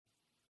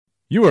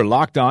You are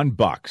Locked On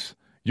Bucks,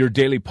 your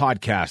daily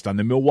podcast on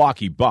the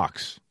Milwaukee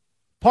Bucks.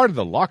 Part of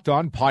the Locked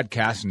On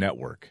Podcast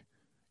Network.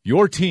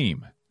 Your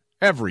team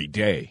every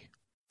day.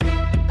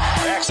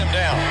 Backs him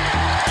down.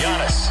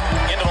 Giannis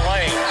into the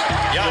lane.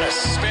 Giannis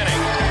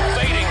spinning.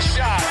 Fading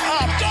shot.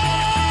 Up.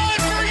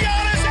 Good for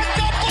Giannis at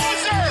the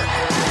buzzer.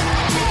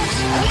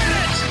 Bucks win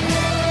it.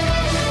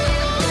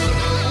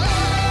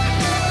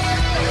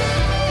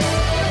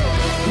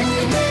 We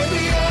may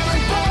be young,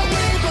 but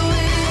we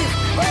believe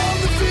on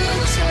the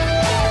future.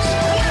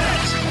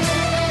 Bucks win it.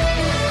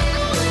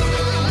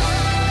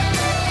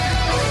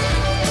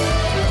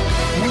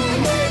 We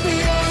may be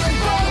young,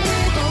 but we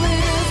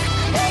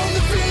believe on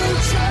the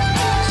future.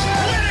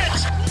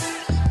 Bucks win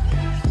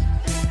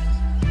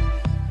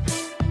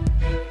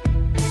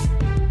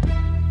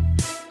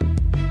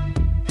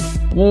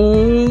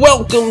it.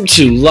 Welcome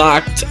to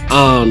Locked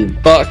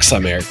On Bucks.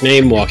 I'm Eric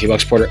Name, Milwaukee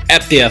Bucks reporter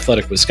at The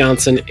Athletic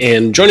Wisconsin,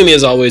 and joining me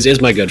as always is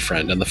my good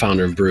friend and the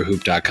founder of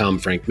BrewHoop.com,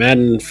 Frank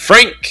Madden.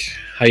 Frank,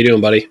 how you doing,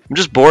 buddy? I'm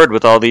just bored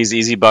with all these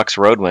easy Bucks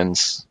road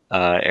wins,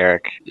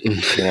 Eric.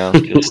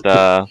 Just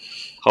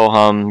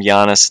ho-hum,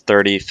 Giannis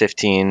 30,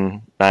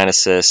 15, 9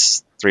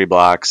 assists, 3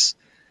 blocks.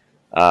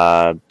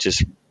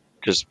 Just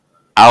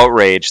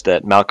outraged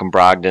that Malcolm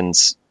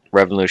Brogdon's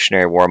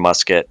Revolutionary War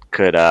musket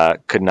could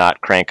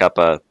not crank up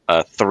a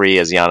 3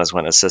 as Giannis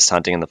went assist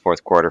hunting in the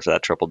fourth quarter for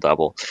that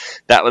triple-double.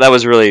 That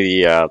was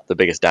really the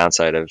biggest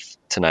downside of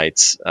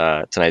tonight's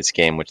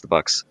game, which the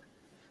Bucks,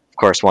 of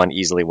course, won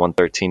easily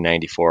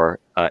 113-94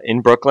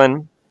 in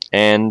Brooklyn.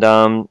 And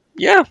we're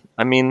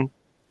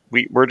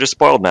just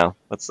spoiled now.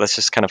 That's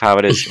just kind of how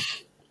it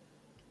is.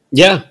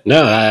 Yeah,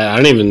 no, I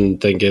don't even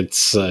think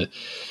it's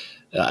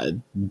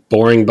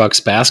boring Bucks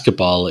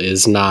basketball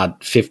is not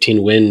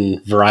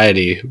 15-win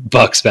variety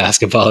Bucks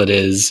basketball. It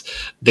is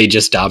they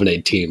just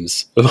dominate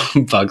teams.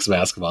 Bucks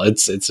basketball.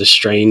 It's a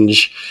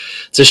strange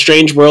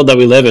world that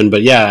we live in.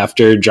 But yeah,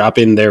 after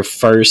dropping their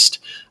first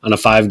on a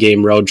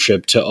 5-game road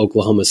trip to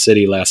Oklahoma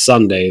City last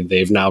Sunday,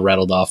 they've now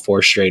rattled off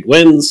 4 straight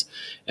wins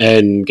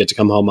and get to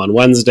come home on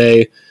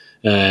Wednesday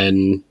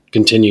and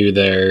continue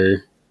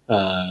their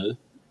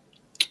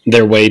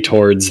way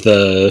towards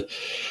the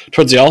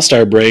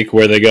All-Star break,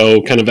 where they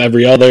go kind of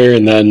every other,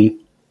 and then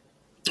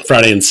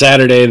Friday and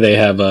Saturday they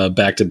have a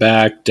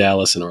back-to-back,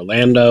 Dallas and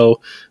Orlando.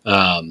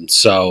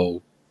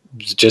 So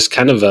just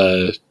kind of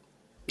a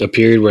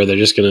period where they're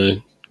just going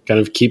to kind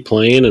of keep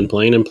playing and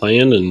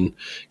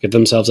get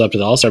themselves up to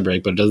the All-Star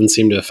break, but it doesn't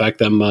seem to affect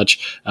them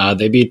much.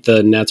 They beat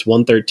the Nets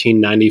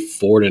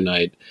 113-94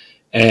 tonight,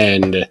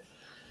 and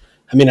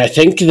I mean, I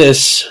think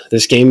this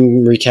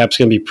game recap's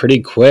going to be pretty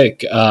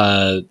quick.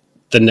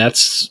 The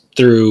Nets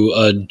threw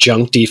a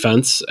junk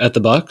defense at the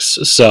Bucks,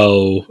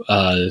 so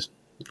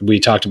we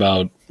talked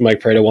about Mike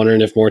Prada wondering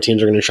if more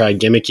teams are going to try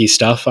gimmicky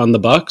stuff on the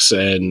Bucks,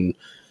 and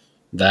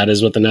that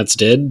is what the Nets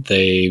did.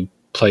 They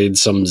played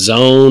some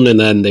zone, and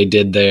then they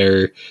did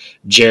their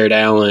Jared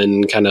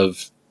Allen kind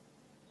of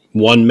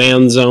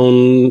one-man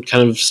zone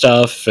kind of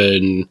stuff,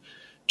 and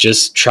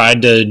just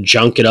tried to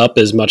junk it up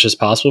as much as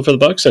possible for the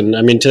Bucks. And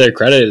I mean, to their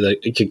credit,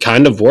 it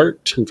kind of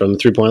worked. From the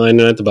 3-point line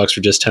tonight, the Bucks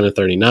were just 10 of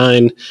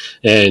 39.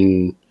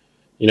 And,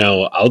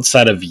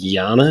 outside of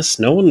Giannis,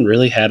 no one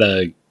really had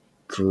a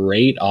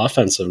great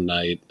offensive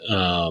night.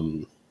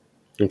 I'm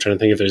trying to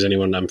think if there's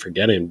anyone I'm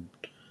forgetting.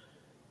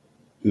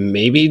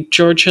 Maybe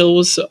George Hill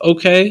was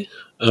okay.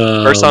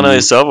 Ersan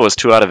Ilyasova was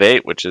 2 out of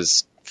 8, which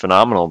is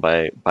phenomenal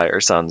by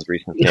Ersan's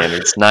recent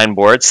standards. 9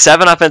 boards,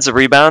 7 offensive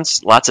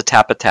rebounds, lots of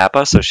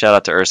tappa. So shout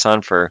out to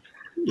Ersan for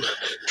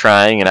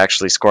trying and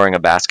actually scoring a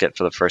basket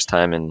for the first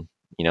time in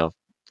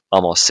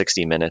almost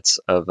 60 minutes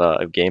of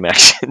game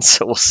action.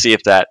 So we'll see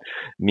if that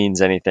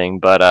means anything.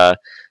 But it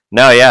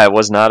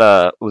was not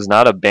a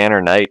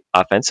banner night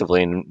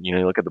offensively. And you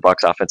look at the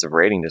Bucks' offensive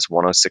rating, just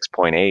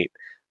 106.8.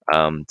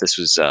 This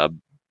was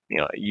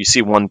you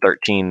see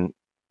 113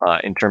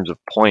 in terms of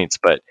points,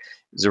 but it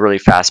was a really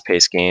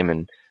fast-paced game,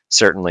 and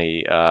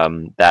certainly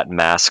that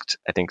masked,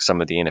 I think,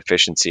 some of the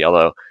inefficiency.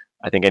 Although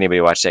I think anybody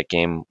who watched that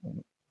game,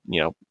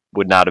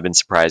 would not have been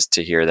surprised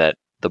to hear that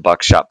the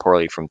Bucks shot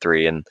poorly from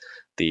 3 and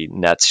the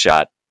Nets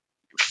shot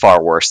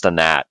far worse than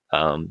that.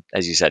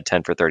 As you said,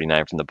 10 for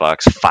 39 from the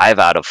Bucks, 5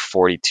 out of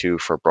 42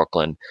 for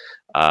Brooklyn.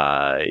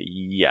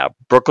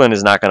 Brooklyn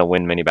is not going to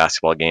win many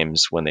basketball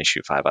games when they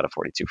shoot 5 out of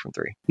 42 from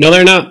 3. No,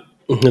 they're not.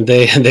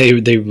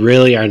 They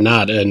really are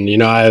not.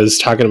 And, I was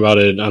talking about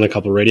it on a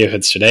couple of radio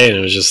hits today, and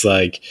it was just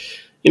like,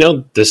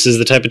 this is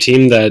the type of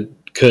team that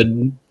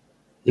could,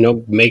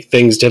 make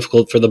things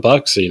difficult for the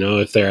Bucks.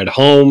 If they're at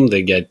home,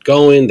 they get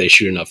going, they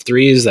shoot enough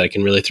threes that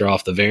can really throw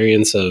off the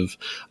variance of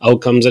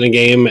outcomes in a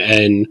game.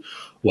 And,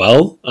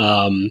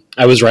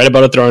 I was right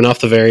about it throwing off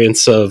the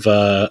variance of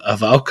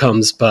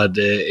outcomes, but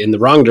in the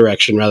wrong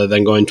direction. Rather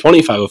than going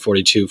 25 of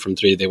 42 from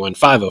 3, they went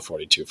 5 of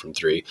 42 from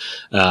 3.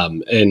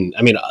 And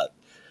I mean,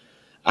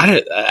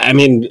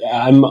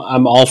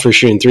 I'm all for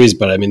shooting threes,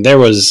 but I mean, there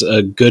was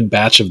a good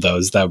batch of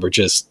those that were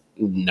just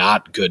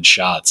not good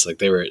shots. Like,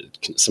 they were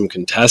some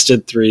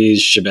contested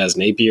threes. Shabazz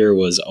Napier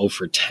was 0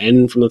 for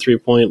 10 from the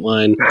 3-point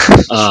line.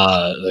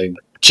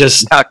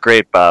 just Not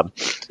great, Bob.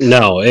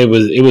 no, it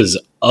was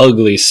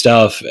ugly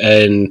stuff.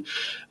 And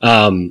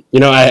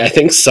I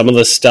think some of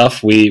the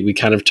stuff we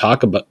kind of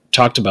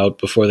talked about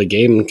before the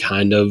game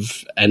kind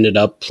of ended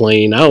up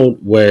playing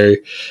out, where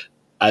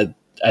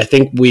I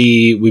think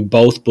we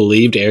both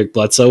believed Eric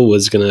Bledsoe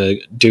was going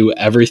to do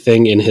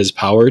everything in his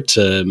power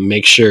to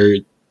make sure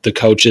the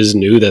coaches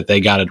knew that they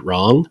got it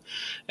wrong,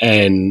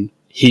 and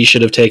he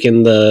should have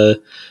taken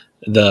the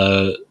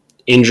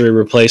injury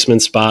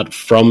replacement spot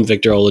from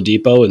Victor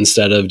Oladipo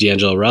instead of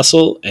D'Angelo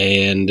Russell.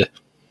 And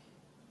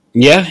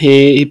yeah,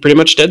 he pretty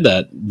much did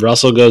that.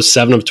 Russell goes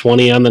 7 of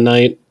 20 on the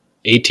night,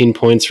 18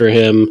 points for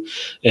him,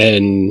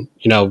 and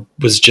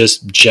was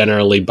just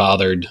generally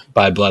bothered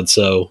by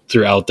Bledsoe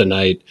throughout the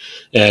night.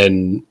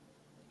 And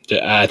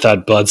I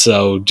thought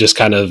Bledsoe just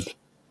kind of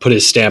put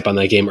his stamp on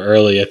that game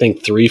early. I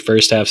think 3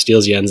 first half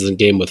steals. He ends the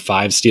game with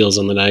 5 steals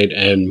on the night.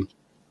 And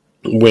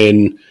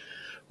when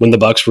the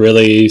Bucks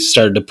really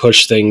started to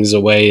push things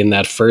away in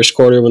that first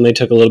quarter, when they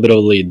took a little bit of a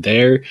lead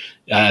there,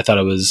 I thought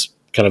it was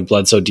kind of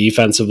Bledsoe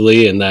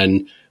defensively. And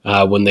then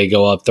when they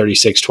go up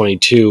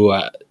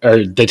 36-22,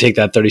 or they take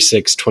that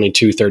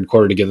 36-22 third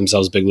quarter to give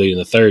themselves a big lead in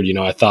the third,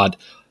 I thought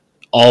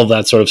all of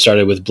that sort of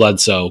started with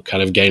Bledsoe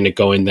kind of getting it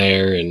going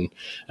there. And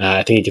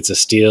I think he gets a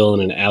steal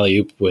and an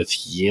alley-oop with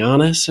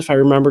Giannis, if I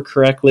remember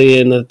correctly,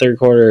 in the third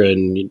quarter.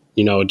 And,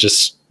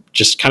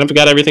 just kind of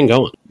got everything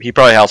going. He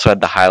probably also had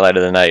the highlight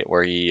of the night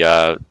where he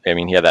had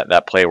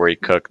that play where he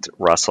cooked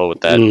Russell with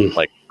that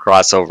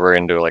crossover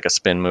into like a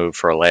spin move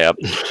for a layup.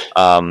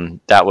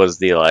 That was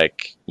the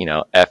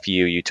F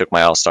you took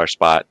my all-star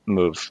spot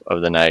move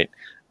of the night.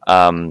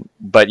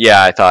 But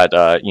yeah, I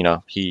thought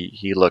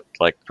he looked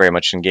like very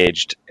much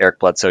engaged, Eric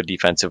Bledsoe,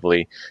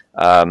 defensively.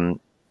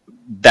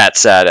 That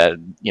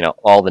said,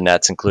 all the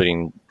Nets,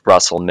 including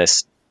Russell,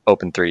 missed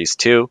open threes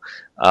too.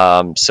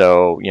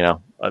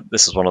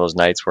 This is one of those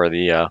nights where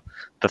the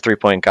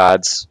 3-point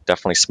gods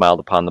definitely smiled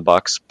upon the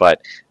Bucks,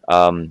 but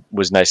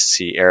was nice to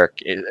see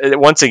Eric.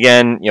 Once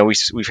again,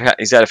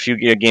 he's had a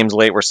few games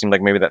late where it seemed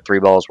like maybe that 3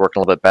 ball was working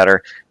a little bit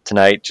better.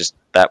 Tonight, just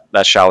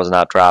that shot was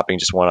not dropping,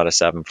 just 1 out of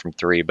 7 from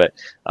 3, but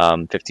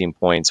 15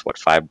 points,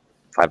 5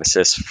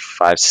 assists,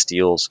 5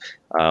 steals.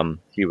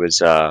 He was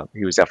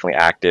definitely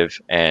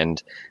active,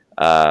 and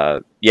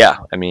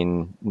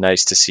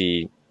nice to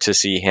see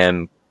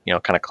him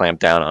kind of clamp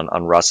down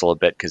on Russell a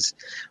bit, because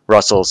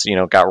Russell's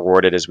got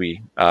rewarded,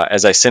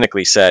 as I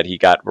cynically said, he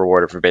got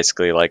rewarded for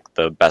basically like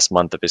the best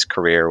month of his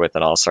career with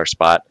an all-star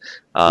spot.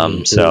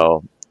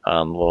 So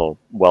a little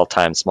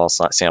well-timed small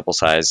sample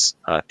size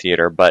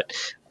theater, but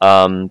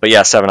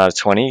yeah, 7 out of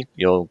 20,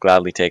 you'll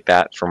gladly take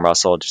that from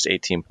Russell. Just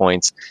 18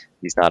 points.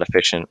 He's not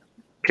efficient,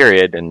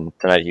 period, and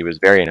tonight he was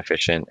very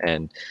inefficient,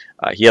 and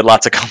he had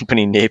lots of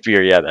company.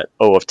 Napier, that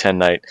 0 of 10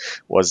 night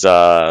was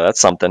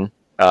that's something.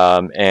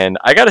 And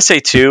I got to say,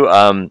 too,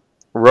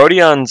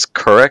 Rodions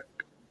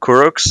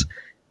Kurucs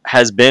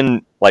has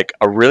been like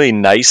a really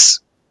nice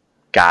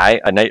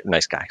guy,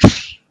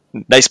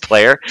 nice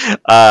player,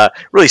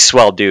 really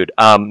swell dude.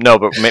 No,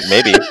 but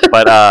maybe,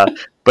 but a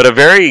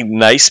very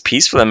nice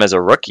piece for them as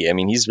a rookie. I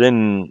mean, he's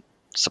been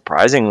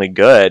surprisingly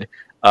good,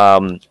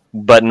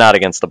 but not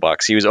against the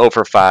Bucks. He was 0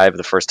 for 5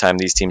 the first time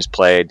these teams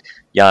played.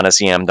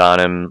 Giannis yammed on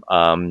him.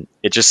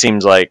 It just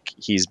seems like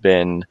he's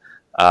been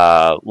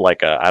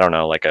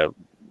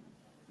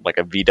like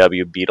a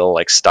VW Beetle,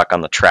 like stuck on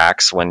the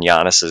tracks when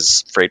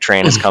Giannis's freight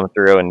train has come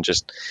through, and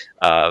just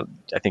I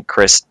think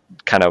Chris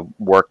kind of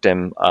worked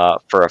him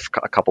for a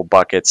couple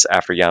buckets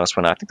after Giannis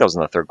went out. I think that was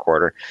in the third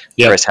quarter.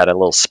 Yep. Chris had a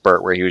little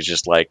spurt where he was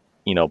just like,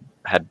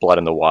 had blood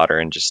in the water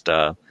and just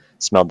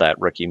smelled that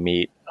rookie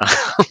meat.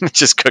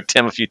 Just cooked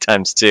him a few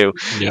times too.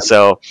 Yep.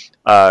 So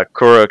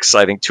Kurucs,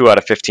 I think 2 out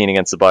of 15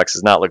 against the Bucks,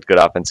 has not looked good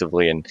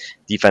offensively, and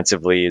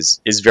defensively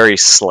is very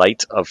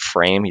slight of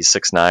frame. He's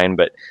 6'9",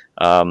 but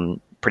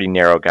pretty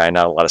narrow guy,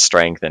 not a lot of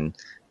strength. And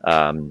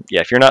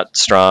if you're not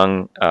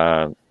strong,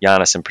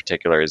 Giannis in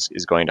particular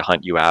is going to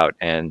hunt you out.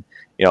 And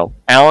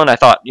Allen, I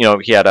thought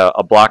he had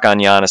a block on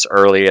Giannis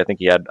early. I think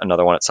he had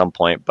another one at some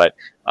point, but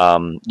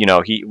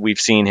we've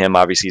seen him.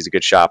 Obviously, he's a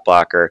good shot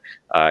blocker.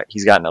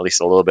 He's gotten at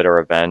least a little bit of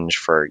revenge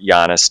for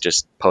Giannis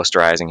just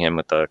posterizing him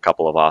with a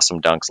couple of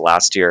awesome dunks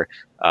last year.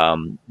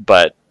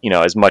 But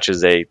as much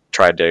as they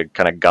tried to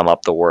kind of gum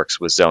up the works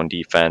with zone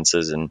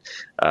defenses and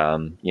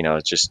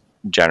it's just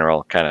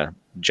general kind of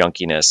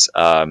junkiness,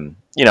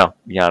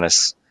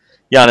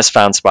 Giannis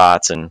found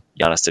spots, and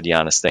Giannis did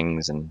Giannis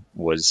things, and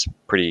was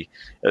pretty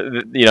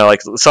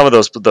like some of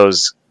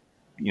those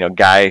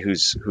guy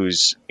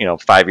who's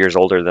 5 years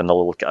older than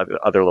the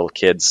other little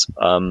kids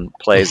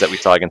plays that we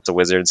saw against the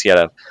Wizards. He had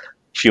a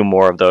few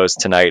more of those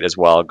tonight as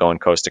well, going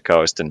coast to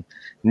coast, and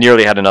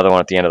nearly had another one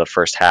at the end of the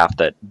first half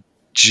that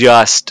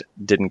just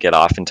didn't get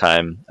off in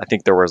time. I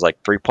think there was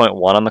like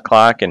 3.1 on the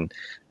clock, and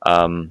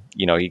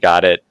he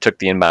got it, took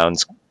the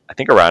inbounds, I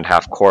think around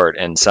half court,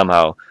 and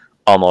somehow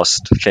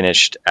almost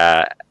finished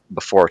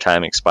before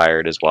time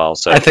expired as well.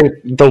 So I think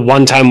the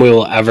one time we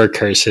will ever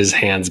curse his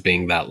hands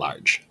being that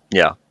large.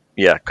 Yeah.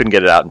 couldn't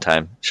get it out in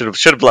time. Should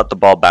have let the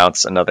ball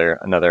bounce another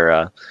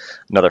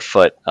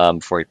foot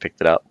before he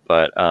picked it up.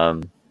 But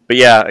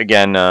yeah,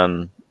 again,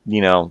 a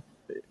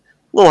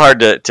little hard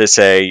to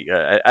say.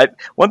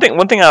 One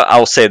thing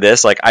I'll say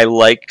this: like, I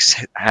like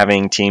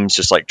having teams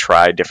just like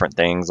try different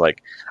things.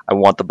 Like, I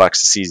want the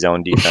Bucks to see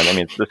zone defense. I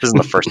mean, this isn't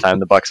the first time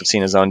the Bucks have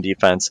seen a zone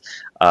defense.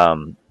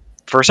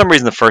 For some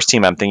reason, the first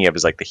team I'm thinking of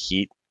is like the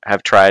Heat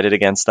have tried it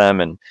against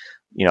them, and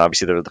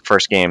obviously the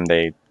first game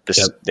they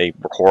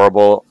were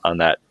horrible on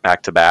that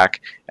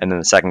back-to-back, and then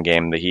the second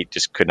game the Heat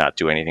just could not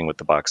do anything with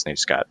the Bucks, and they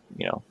just got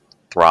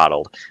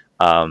throttled.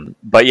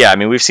 But yeah, I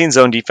mean, we've seen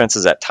zone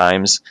defenses at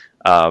times,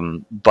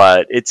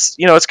 but it's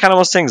it's kind of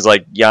those things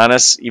like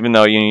Giannis. Even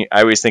though I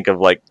always think of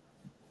like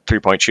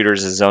 3-point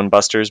shooters as zone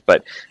busters,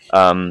 but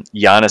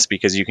Giannis,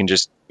 because you can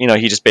just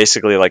he just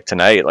basically, like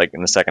tonight, like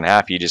in the second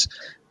half, he just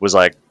was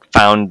like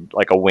found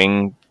like a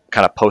wing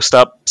kind of post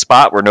up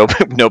spot where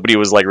nobody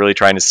was like really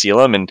trying to seal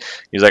him, and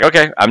he's like,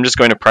 okay, I'm just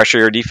going to pressure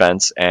your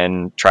defense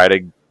and try to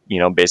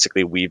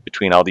basically weave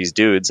between all these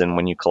dudes, and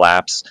when you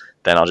collapse,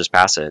 then I'll just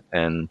pass it.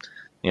 And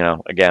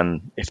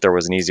again, if there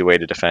was an easy way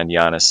to defend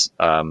Giannis,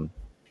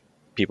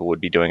 people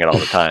would be doing it all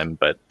the time,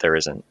 but there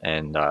isn't.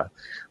 And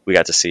we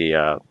got to see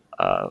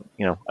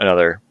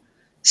another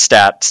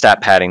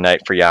stat padding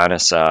night for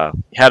Giannis.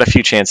 He had a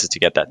few chances to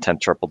get that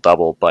 10th triple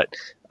double, but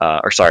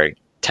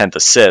 10th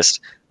assist.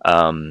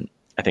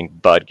 I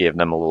think Bud gave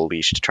them a little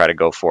leash to try to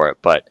go for it,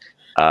 but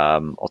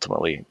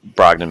ultimately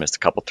Brogdon missed a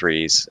couple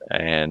threes,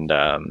 and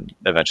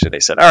eventually they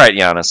said, all right,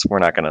 Giannis, we're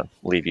not going to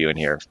leave you in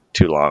here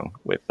too long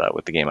with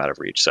the game out of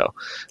reach. So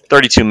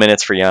 32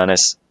 minutes for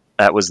Giannis.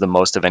 That was the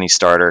most of any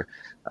starter.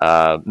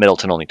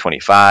 Middleton only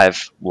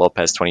 25,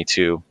 Lopez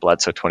 22,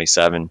 Bledsoe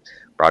 27,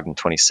 Brogdon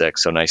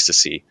 26. So nice to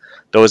see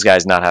those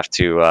guys not have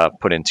to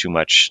put in too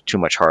much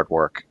hard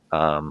work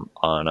on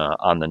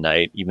the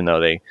night, even though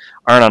they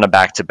aren't on a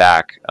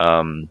back-to-back.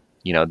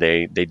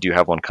 They do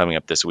have one coming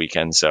up this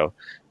weekend, so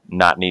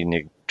not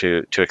needing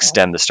to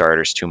extend the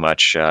starters too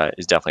much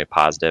is definitely a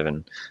positive.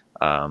 And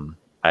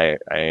I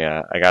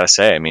gotta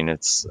say, I mean,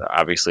 it's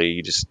obviously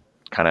you just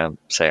kind of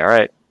say, all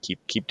right,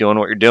 keep doing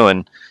what you're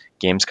doing.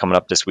 Games coming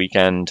up this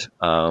weekend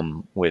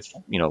with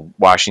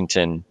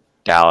Washington,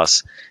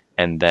 Dallas,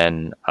 and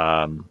then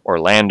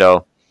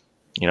Orlando.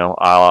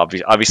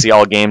 Obviously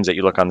all games that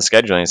you look on the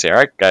schedule and you say, all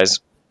right,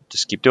 guys,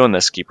 just keep doing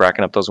this, keep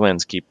racking up those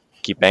wins, keep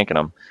banking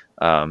them.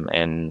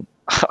 And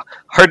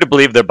hard to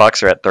believe the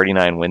Bucks are at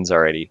 39 wins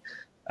already,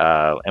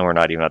 and we're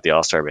not even at the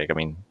All-Star break. I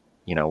mean,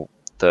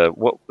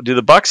 what do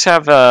the Bucks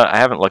have? I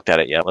haven't looked at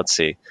it yet. Let's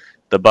see.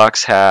 The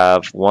Bucks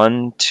have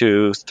 1,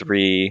 2,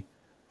 3,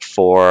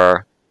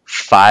 4,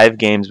 5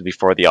 games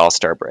before the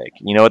All-Star break.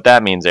 You know what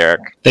that means,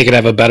 Eric? They could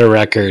have a better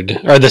record,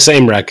 or the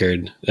same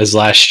record as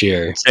last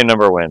year. Same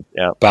number of wins,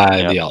 yeah.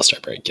 By the All-Star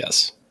break,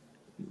 yes.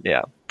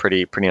 Yeah,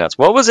 pretty nuts.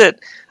 What was it?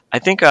 I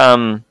think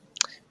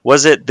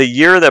was it the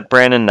year that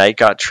Brandon Knight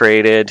got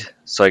traded?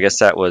 So I guess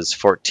that was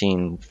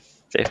 14-15.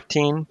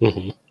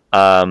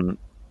 Mm-hmm.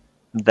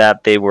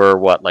 That they were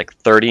like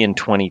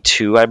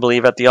 30-22, I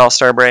believe, at the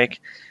All-Star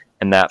break,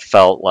 and that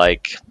felt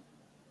like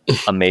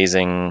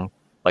amazing,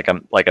 like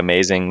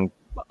amazing.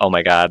 Oh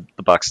my God,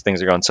 the Bucks,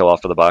 things are going so well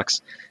for the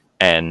Bucks,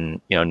 and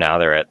now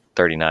they're at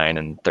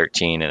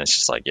 39-13, and it's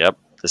just like, yep,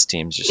 this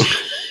team's just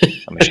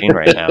a machine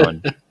right now,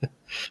 and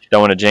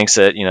don't want to jinx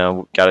it.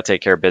 Got to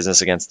take care of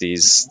business against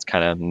these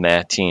kind of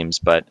meh teams,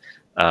 but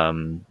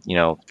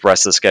the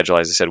rest of the schedule,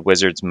 as I said,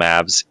 Wizards,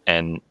 Mavs,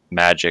 and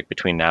Magic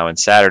between now and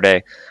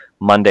Saturday,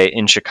 Monday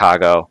in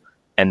Chicago,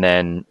 and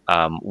then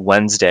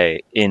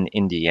Wednesday in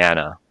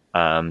Indiana.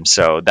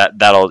 So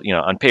that'll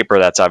on paper,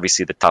 that's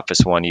obviously the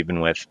toughest one, even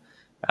with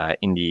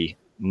Indy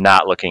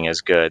not looking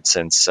as good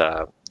since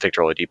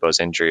Victor Oladipo's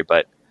injury,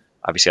 but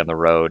obviously on the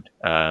road,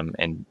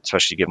 and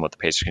especially given what the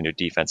Pacers can do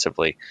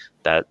defensively,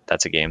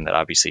 that's a game that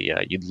obviously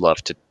you'd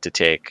love to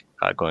take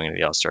going into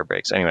the All-Star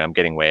break. So anyway, I'm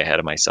getting way ahead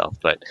of myself,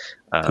 but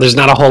there's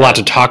not a whole lot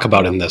to talk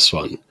about in this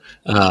one.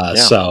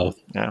 So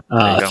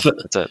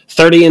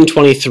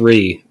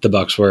 30-23, the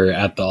Bucks were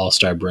at the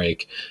All-Star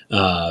break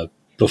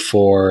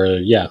before.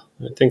 Yeah,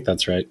 I think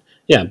that's right.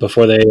 Yeah,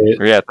 before they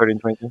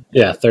 30-23.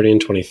 Yeah,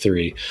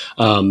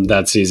 30-23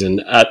 that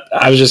season.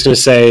 I was just going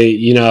to say,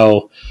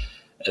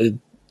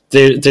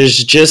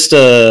 there's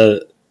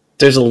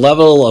a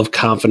level of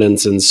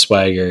confidence and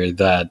swagger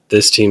that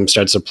this team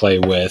starts to play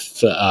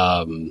with.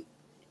 I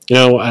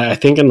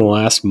think in the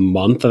last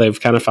month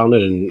they've kind of found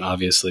it, and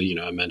obviously,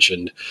 I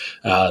mentioned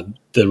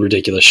the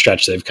ridiculous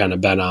stretch they've kind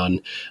of been on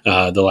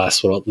the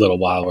last little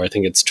while, where I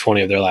think it's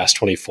 20 of their last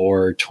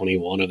 24, or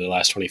 21 of their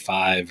last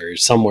 25, or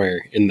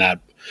somewhere in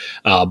that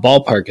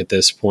ballpark at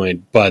this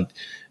point. But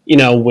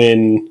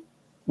when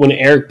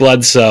Eric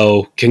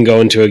Bledsoe can go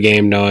into a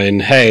game knowing,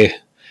 hey,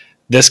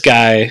 this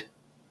guy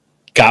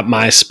got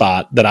my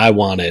spot that I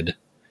wanted,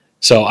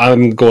 so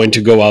I'm going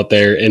to go out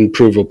there and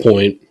prove a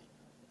point,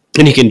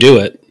 and he can do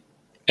it.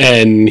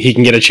 And he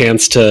can get a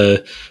chance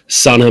to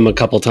sun him a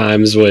couple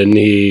times when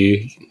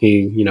he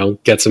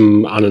gets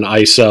him on an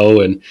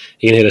ISO, and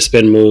he can hit a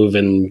spin move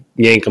and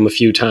yank him a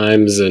few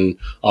times, and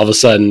all of a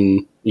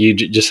sudden You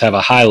just have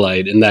a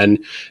highlight, and then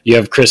you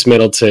have Chris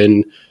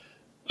Middleton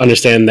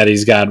understand that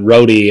he's got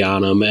Rhodey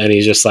on him, and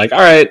he's just like, all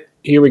right,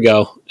 here we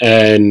go,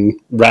 and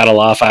rattle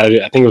off. I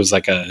think it was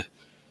like a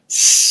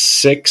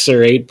 6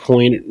 or 8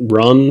 point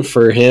run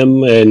for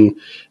him, and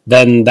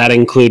then that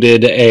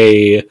included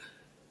a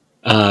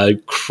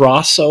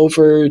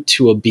crossover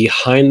to a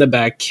behind the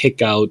back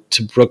kick out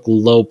to Brook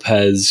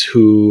Lopez,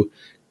 who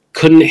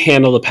couldn't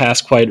handle the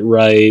pass quite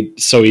right,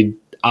 so he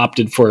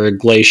opted for a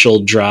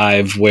glacial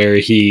drive where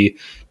he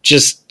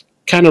just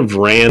kind of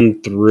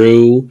ran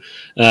through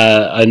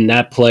a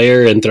net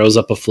player and throws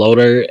up a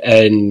floater,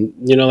 and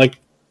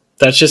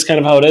that's just kind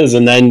of how it is.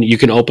 And then you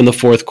can open the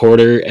fourth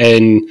quarter,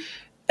 and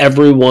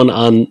everyone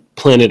on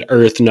planet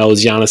Earth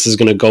knows Giannis is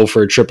going to go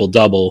for a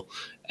triple-double,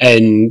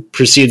 and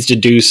proceeds to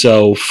do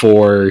so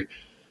for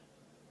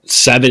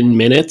 7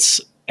 minutes,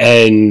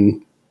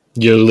 and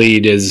your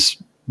lead is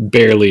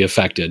barely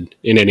affected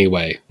in any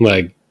way.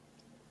 Like,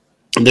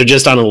 they're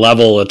just on a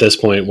level at this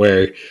point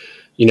where,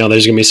 there's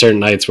going to be certain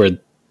nights where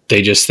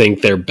they just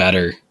think they're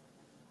better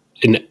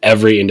in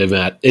every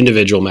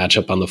individual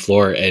matchup on the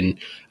floor, and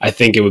I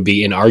think it would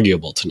be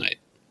inarguable tonight.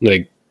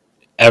 Like,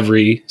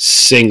 every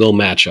single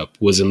matchup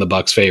was in the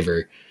Bucks'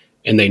 favor,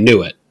 and they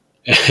knew it.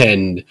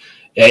 And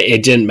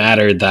it didn't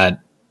matter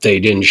that they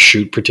didn't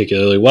shoot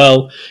particularly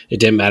well. It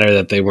didn't matter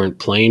that they weren't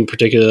playing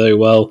particularly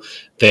well.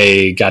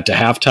 They got to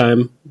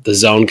halftime. The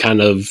zone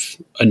kind of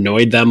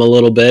annoyed them a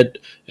little bit,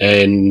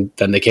 and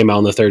then they came out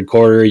in the third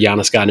quarter.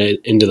 Giannis got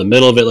into the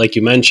middle of it, like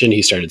you mentioned.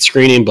 He started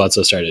screening.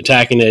 Bledsoe started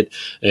attacking it,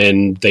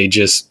 and they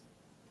just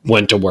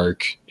went to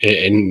work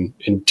and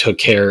took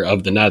care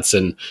of the Nets,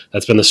 and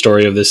that's been the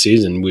story of this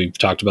season. We've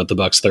talked about the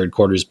Bucks' third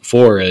quarters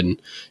before,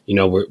 and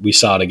we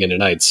saw it again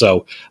tonight.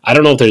 So I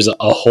don't know if there's a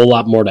whole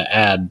lot more to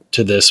add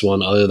to this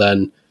one other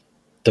than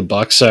the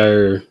Bucks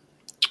are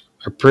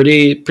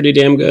pretty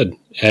damn good,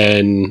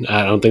 and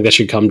I don't think that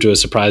should come to a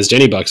surprise to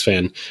any Bucks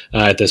fan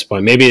at this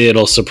point. Maybe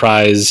it'll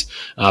surprise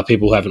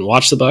people who haven't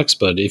watched the Bucks,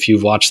 but if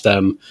you've watched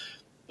them,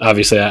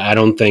 obviously I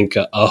don't think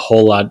a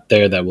whole lot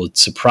there that will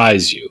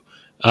surprise you.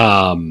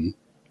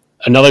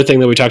 Another thing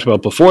that we talked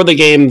about before the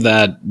game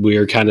that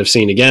we're kind of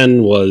seeing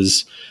again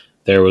was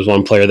there was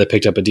one player that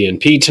picked up a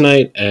DNP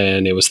tonight,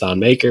 and it was Thon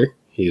Maker.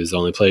 He was the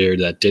only player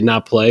that did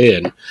not play,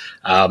 and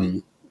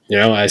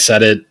I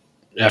said it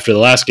after the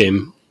last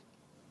game,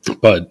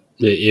 but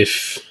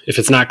if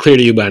it's not clear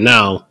to you by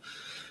now,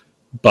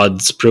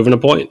 Bud's proven a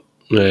point.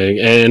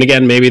 And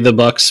again, maybe the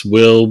Bucks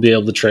will be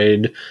able to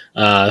trade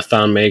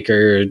Thon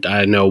Maker.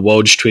 I know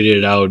Woj tweeted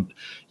it out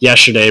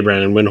yesterday.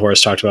 Brandon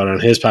Windhorst talked about it on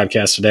his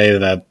podcast today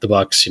that the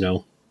Bucks,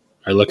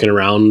 are looking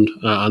around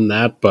on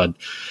that. But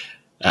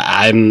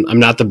I'm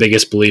not the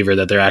biggest believer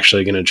that they're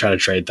actually going to try to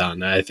trade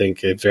Thon. I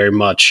think very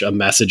much a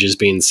message is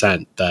being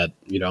sent that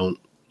you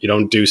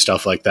don't do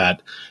stuff like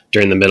that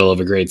during the middle of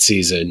a great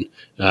season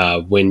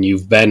when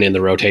you've been in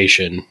the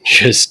rotation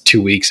just 2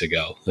 weeks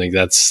ago. Like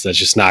that's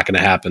just not going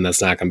to happen.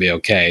 That's not going to be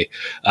okay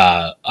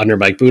under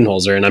Mike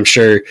Budenholzer. And I'm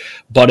sure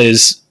Bud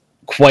is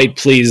quite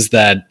pleased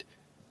that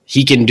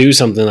he can do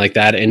something like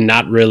that and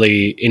not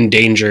really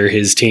endanger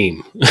his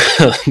team.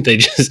 They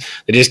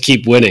just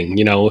keep winning,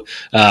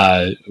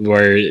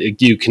 where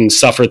you can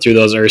suffer through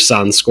those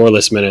Ersan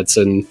scoreless minutes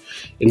and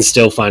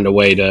still find a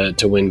way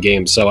to win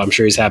games. So I'm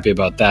sure he's happy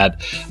about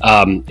that.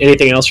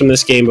 Anything else from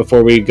this game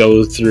before we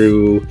go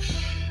through,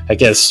 I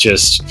guess,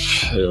 just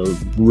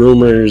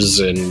rumors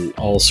and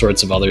all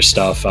sorts of other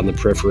stuff on the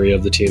periphery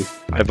of the team?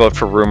 I vote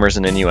for rumors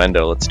and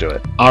innuendo. Let's do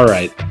it. All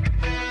right.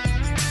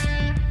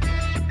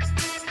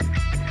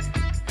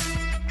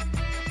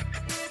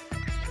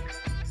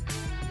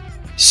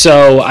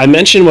 So I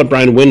mentioned what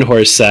Brian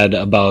Windhorst said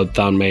about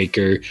Thon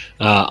Maker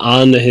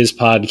on his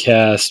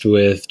podcast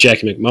with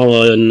Jackie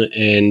McMullen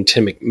and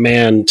Tim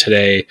McMahon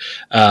today.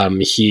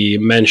 He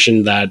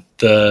mentioned that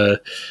the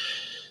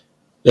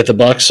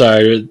Bucks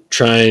are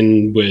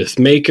trying with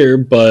Maker,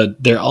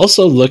 but they're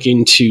also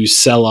looking to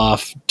sell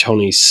off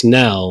Tony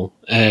Snell.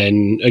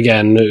 And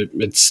again,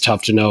 it's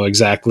tough to know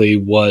exactly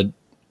what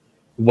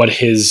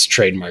his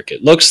trade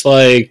market looks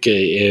like,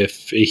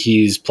 if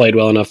he's played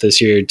well enough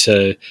this year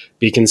to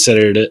be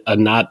considered a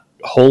not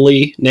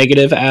wholly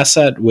negative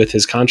asset with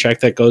his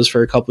contract that goes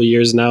for a couple of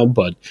years now.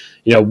 But,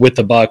 with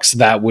the Bucks,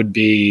 that would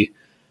be,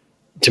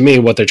 to me,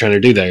 what they're trying to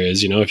do there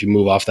is, if you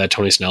move off that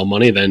Tony Snell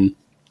money, then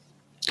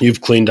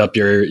you've cleaned up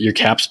your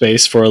cap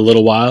space for a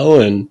little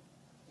while, and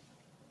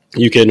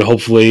you can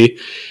hopefully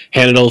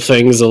handle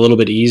things a little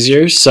bit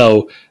easier.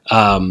 So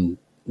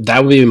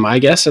that would be my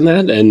guess in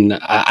that. And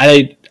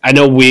I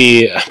know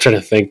I'm trying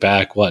to think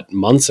back,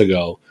 months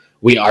ago,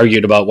 we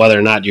argued about whether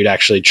or not you'd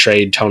actually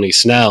trade Tony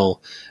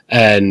Snell.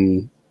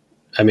 And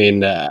I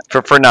mean,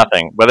 for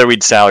nothing, whether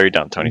we'd salary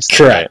dump Tony Snell.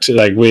 Correct.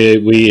 Right?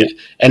 Like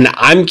and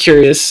I'm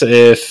curious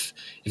if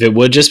it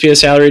would just be a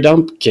salary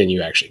dump, can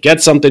you actually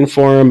get something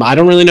for him? I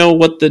don't really know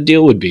what the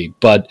deal would be,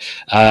 but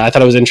I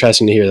thought it was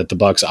interesting to hear that the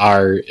Bucks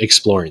are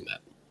exploring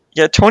that.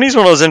 Yeah. Tony's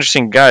one of those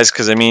interesting guys.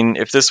 Cause I mean,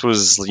 if this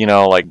was,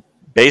 like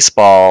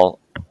baseball,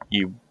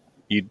 you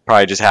you'd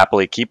probably just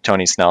happily keep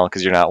Tony Snell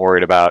because you're not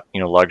worried about,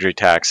 luxury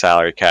tax,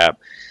 salary cap,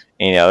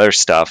 any other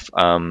stuff.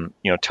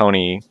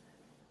 Tony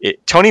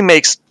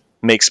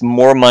makes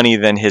more money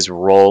than his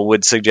role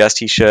would suggest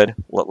he should.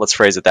 Let's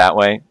phrase it that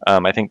way.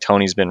 I think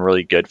Tony's been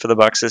really good for the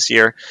Bucks this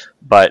year,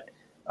 but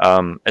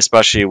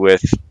especially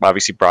with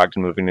obviously Brogdon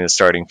moving to the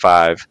starting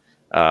five,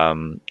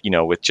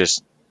 with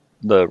just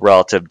the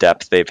relative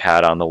depth they've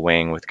had on the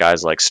wing with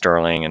guys like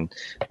Sterling and,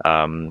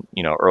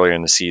 earlier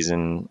in the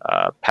season,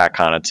 Pat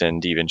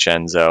Connaughton,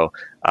 DiVincenzo.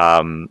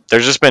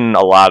 There's just been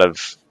a lot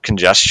of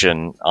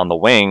congestion on the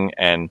wing,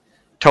 and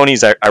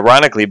Tony's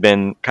ironically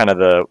been kind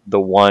of the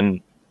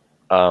one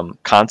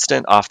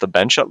constant off the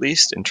bench, at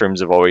least in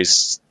terms of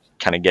always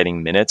kind of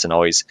getting minutes and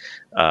always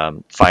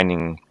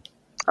finding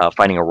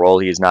a role.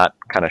 He is not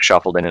kind of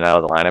shuffled in and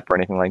out of the lineup or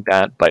anything like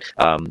that. But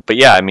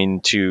yeah, I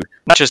mean, to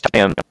not just pay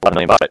him $11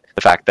 million, but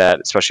the fact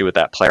that, especially with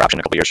that player option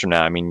a couple years from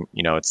now, I mean,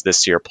 it's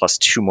this year plus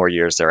 2 more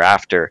years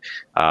thereafter.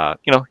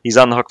 He's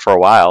on the hook for a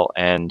while,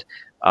 and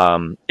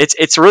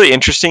it's really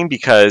interesting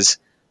because,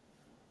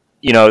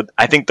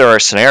 I think there are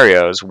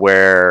scenarios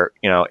where,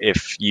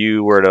 if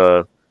you were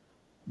to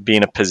be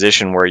in a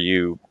position where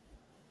you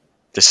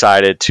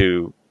decided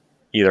to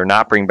either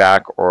not bring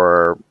back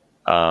or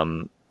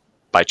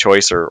by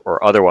choice or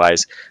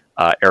otherwise,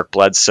 Eric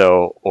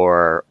Bledsoe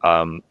or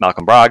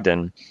Malcolm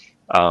Brogdon.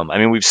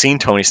 We've seen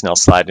Tony Snell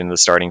slide into the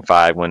starting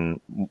five when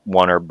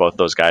one or both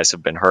those guys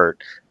have been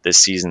hurt this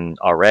season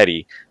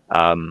already.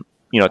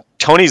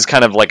 Tony's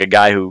kind of like a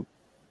guy who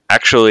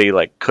actually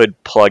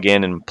could plug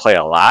in and play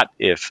a lot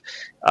if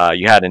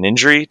you had an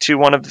injury to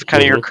one of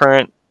kind of your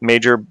current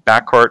major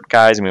backcourt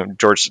guys. I mean,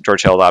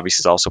 George Hill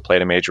obviously has also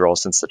played a major role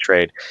since the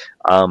trade.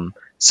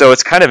 So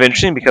it's kind of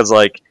interesting because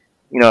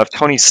if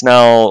Tony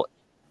Snell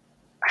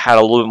had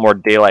a little bit more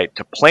daylight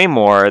to play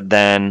more,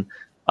 then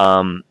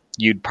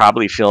you'd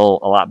probably feel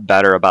a lot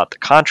better about the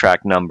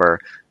contract number.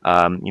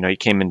 He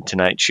came in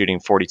tonight shooting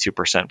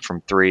 42%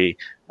 from three,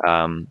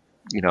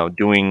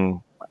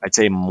 doing, I'd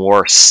say,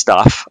 more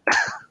stuff.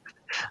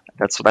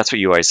 That's what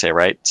you always say,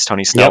 right? It's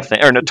Tony Snell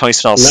Tony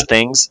Snell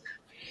stings.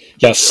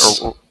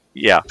 Yes.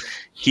 Yeah.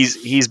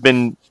 He's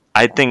been,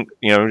 I think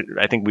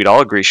we'd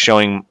all agree,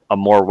 showing a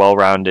more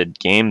well-rounded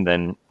game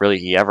than really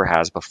he ever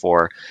has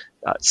before.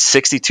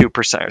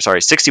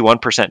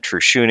 61% true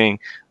shooting.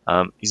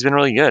 He's been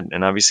really good,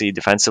 and obviously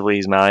defensively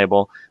he's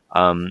malleable.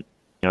 When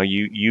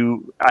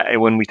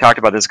we talked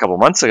about this a couple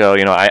months ago,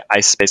 I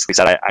basically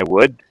said I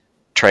would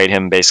trade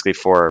him basically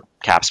for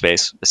cap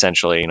space,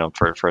 essentially,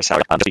 for a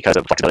salary because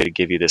of flexibility to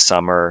give you this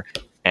summer,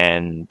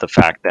 and the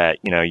fact that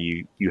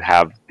you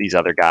have these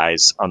other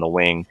guys on the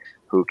wing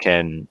who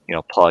can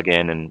plug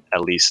in, and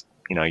at least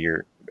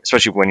you're,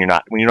 especially when you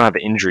don't have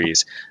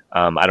injuries.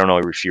 I don't know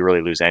if you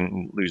really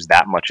lose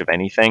that much of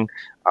anything.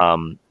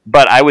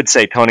 But I would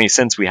say Tony,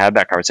 since we had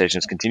that conversation,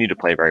 has continued to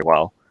play very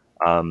well,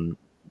 been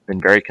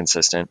very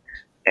consistent.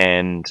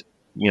 And,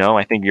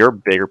 I think your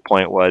bigger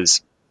point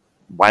was,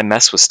 why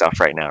mess with stuff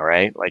right now,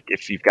 right? Like,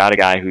 if you've got a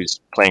guy who's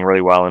playing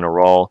really well in a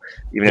role,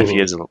 even if he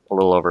is a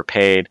little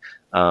overpaid,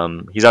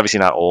 he's obviously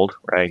not old,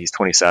 right? He's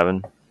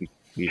 27.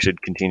 You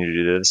should continue to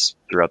do this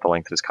throughout the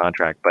length of his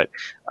contract. But,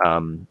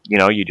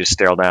 you just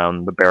stare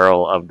down the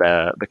barrel of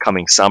the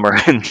coming summer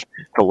and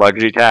the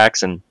luxury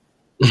tax and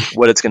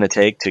what it's going to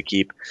take to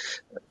keep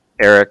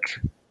Eric,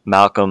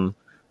 Malcolm,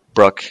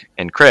 Brooke,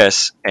 and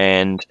Chris.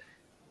 And,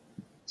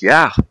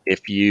 yeah,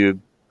 if you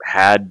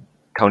had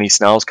Tony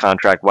Snell's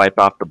contract wipe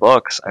off the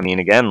books, I mean,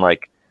 again,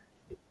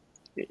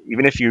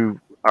 even if you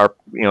are,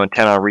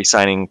 intent on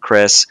re-signing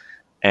Chris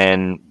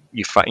and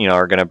you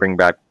are going to bring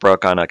back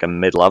Brooke on a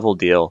mid-level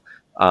deal,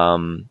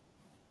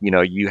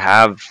 you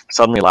have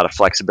suddenly a lot of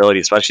flexibility,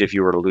 especially if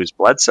you were to lose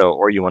Bledsoe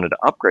or you wanted to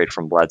upgrade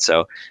from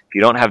Bledsoe. If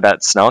you don't have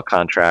that Snell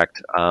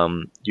contract,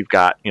 you've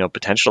got,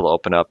 potential to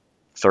open up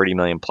 $30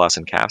 million plus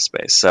in cap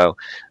space. So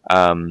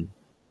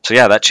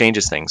yeah, that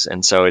changes things.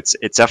 And so it's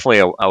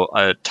definitely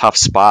a tough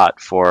spot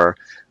for,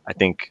 I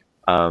think,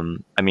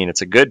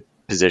 it's a good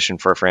position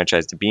for a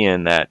franchise to be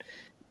in, that,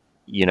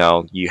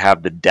 you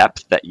have the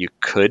depth that you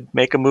could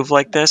make a move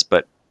like this,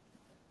 but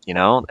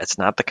it's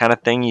not the kind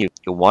of thing you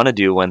want to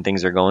do when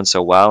things are going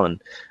so well.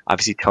 And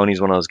obviously Tony's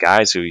one of those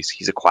guys who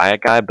he's a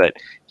quiet guy, but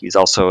he's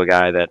also a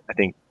guy that I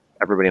think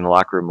everybody in the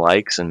locker room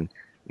likes. And,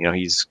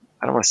 he's,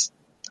 I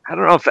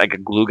don't know if a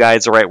glue guy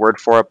is the right word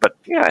for it, but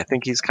yeah, I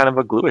think he's kind of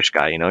a glue-ish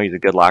guy. He's a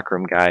good locker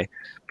room guy.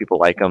 People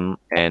like him,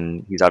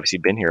 and he's obviously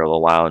been here a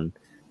little while. And,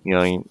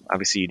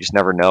 obviously you just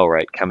never know,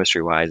 right?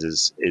 Chemistry-wise,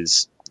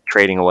 is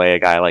trading away a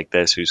guy like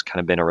this who's kind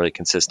of been a really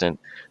consistent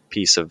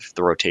piece of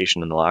the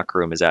rotation in the locker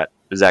room, is that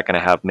going to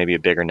have maybe a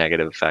bigger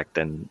negative effect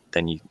than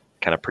you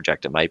kind of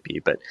project it might be?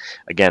 But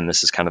again,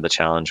 this is kind of the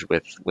challenge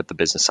with the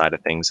business side of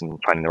things and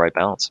finding the right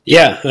balance.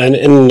 Yeah,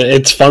 and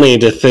it's funny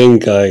to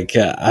think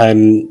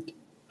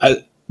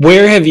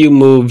where have you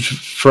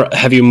moved?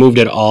 Have you moved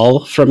at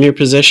all from your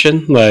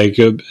position?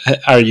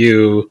 Are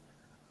you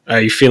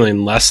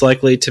feeling less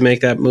likely to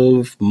make that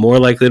move, more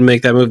likely to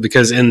make that move?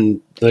 Because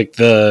in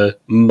the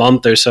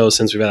month or so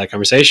since we've had that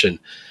conversation,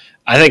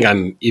 I think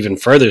I'm even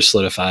further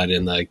solidified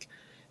in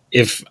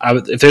if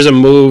there's a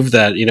move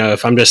that,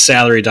 if I'm just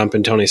salary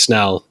dumping Tony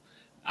Snell,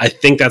 I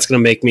think that's going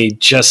to make me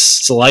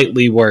just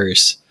slightly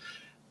worse.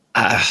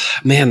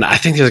 Man, I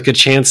think there's a good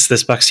chance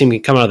this Bucks team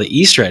can come out of the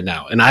East right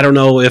now, and I don't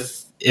know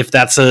if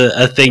that's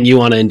a thing you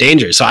want to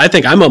endanger. So I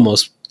think I'm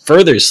almost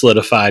further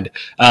solidified.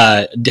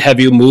 Have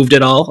you moved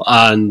at all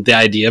on the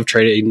idea of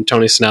trading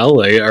Tony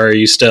Snell, or are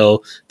you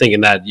still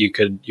thinking that you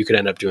could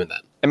end up doing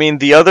that? I mean,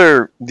 the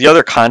other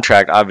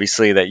contract,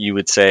 obviously, that you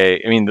would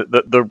say, I mean,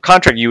 the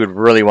contract you would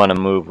really want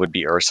to move would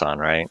be Ersan,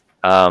 right?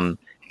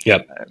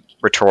 Yep.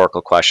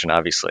 Rhetorical question,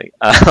 obviously.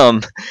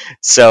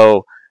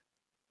 So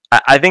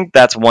I think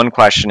that's one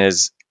question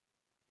is,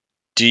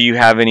 do you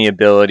have any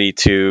ability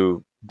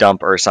to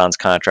dump Ersan's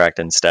contract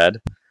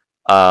instead?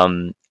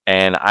 And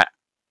I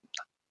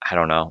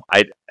don't know.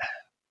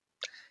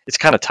 It's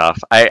kind of tough.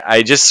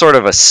 I just sort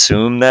of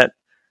assume that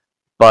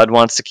Bud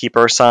wants to keep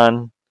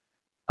Ersan.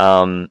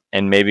 And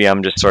maybe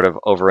I'm just sort of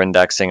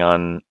over-indexing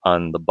on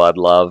the Bud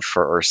love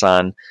for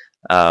Ersan.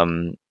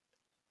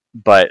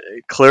 But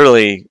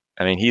clearly,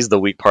 I mean, he's the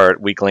weak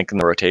link in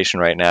the rotation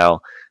right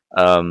now.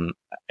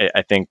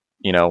 I think,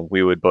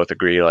 we would both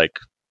agree, like,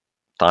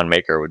 Thon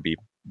Maker would be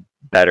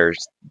better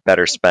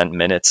spent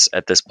minutes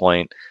at this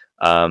point.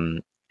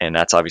 And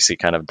that's obviously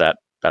kind of that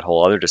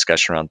whole other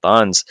discussion around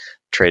Thon's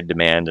trade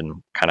demand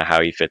and kind of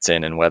how he fits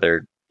in and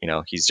whether,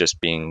 he's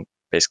just being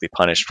basically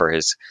punished for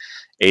his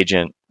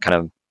agent kind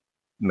of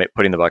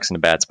putting the Bucks in a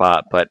bad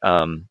spot. But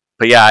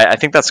yeah, I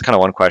think that's kind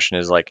of one question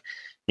is like,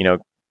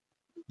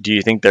 do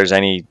you think there's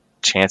any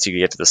chance you could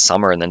get to the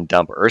summer and then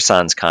dump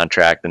Ersan's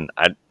contract? And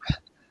I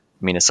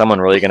mean, is someone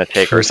really going to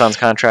take Ersan's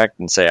contract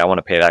and say, I want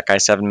to pay that guy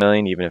 $7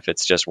 million, even if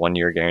it's just 1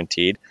 year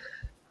guaranteed?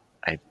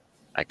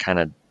 I kind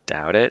of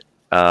doubt it.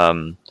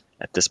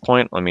 At this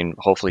point, I mean,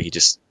 hopefully he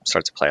just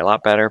starts to play a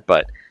lot better,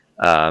 but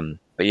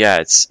yeah,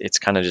 it's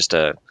kind of just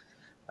a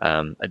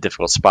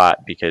difficult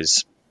spot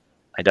because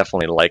I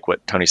definitely like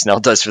what Tony Snell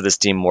does for this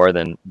team more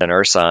than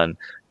Ersan.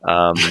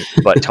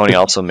 But Tony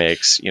also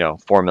makes,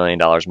 $4 million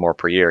more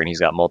per year, and he's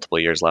got multiple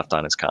years left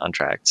on his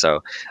contract.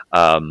 So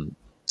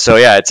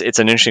yeah, it's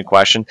an interesting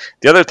question.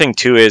 The other thing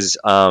too is,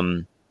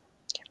 I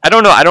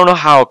don't know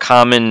how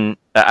common,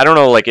 I don't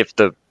know, like if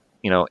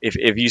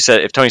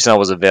if Tony Snell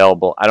was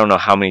available, I don't know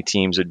how many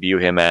teams would view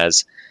him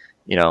as,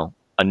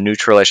 a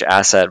neutral-ish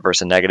asset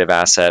versus a negative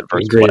asset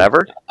versus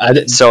whatever.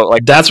 So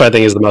like that's what I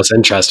think is the most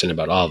interesting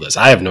about all of this.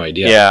 I have no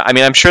idea. Yeah, I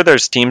mean, I'm sure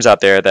there's teams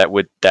out there that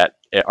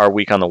are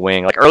weak on the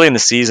wing. Like early in the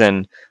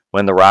season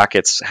when the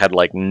Rockets had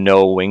like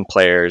no wing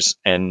players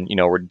and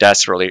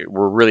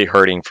we're really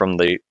hurting from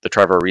the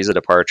Trevor Ariza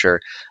departure.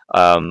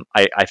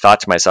 I thought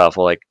to myself,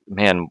 well, like,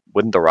 man,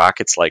 wouldn't the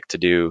Rockets like to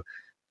do?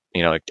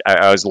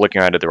 I was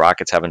looking around, did the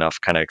Rockets have enough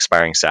kind of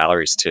expiring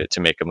salaries to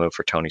make a move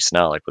for Tony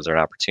Snell? Like, was there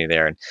an opportunity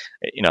there? And,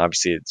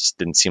 obviously it just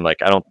didn't seem like,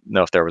 I don't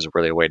know if there was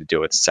really a way to do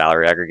it with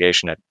salary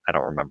aggregation. I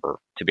don't remember,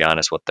 to be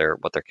honest, what their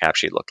cap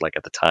sheet looked like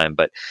at the time.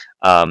 But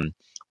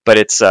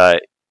it's,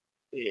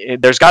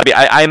 there's got to be,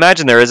 I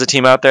imagine there is a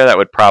team out there that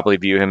would probably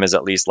view him as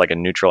at least like a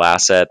neutral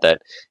asset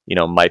that,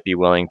 might be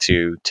willing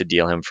to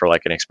deal him for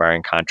like an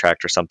expiring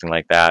contract or something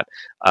like that.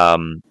 I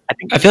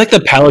feel like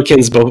the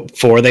Pelicans,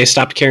 before they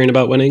stopped caring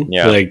about winning,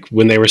 like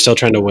when they were still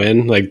trying to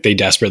win, like they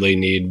desperately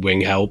need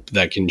wing help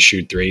that can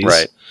shoot threes,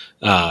 right?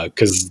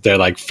 Because they're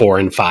like 4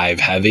 and 5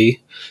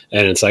 heavy,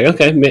 and it's like,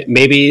 okay,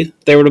 maybe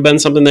there would have been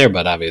something there,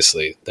 but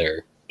obviously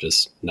they're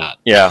just not.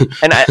 Yeah,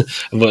 and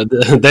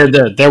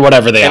they're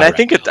whatever they are. And I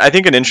think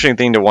an interesting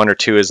thing to wonder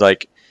too is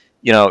like,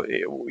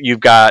 you've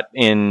got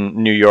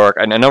in New York,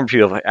 and a number of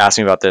people have asked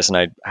me about this,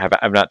 and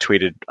I've not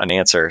tweeted an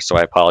answer, so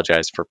I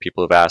apologize for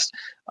people who've asked.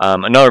 A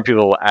number of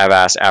people have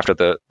asked after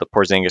the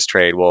Porzingis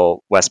trade,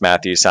 well, Wes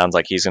Matthews sounds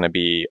like he's going to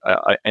be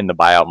in the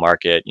buyout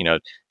market.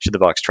 Should the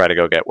Bucks try to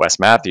go get Wes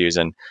Matthews?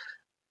 And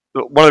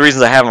one of the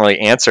reasons I haven't really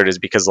answered is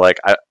because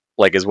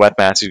is Wes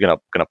Matthews going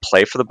to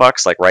play for the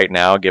Bucks like right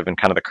now, given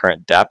kind of the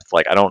current depth?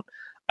 Like I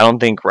don't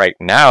think right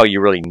now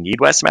you really need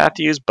Wes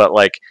Matthews, but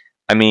like,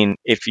 I mean,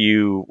 if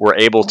you were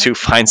able to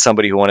find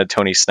somebody who wanted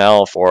Tony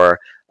Snell for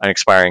an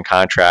expiring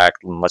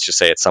contract, and let's just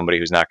say it's somebody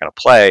who's not going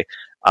to play,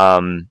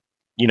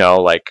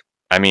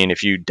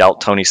 if you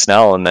dealt Tony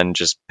Snell and then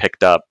just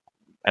picked up,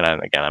 and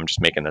I'm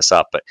just making this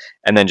up,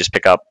 and then just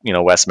pick up,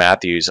 Wes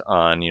Matthews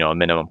on, a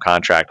minimum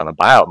contract on the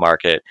buyout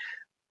market,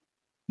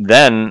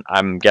 then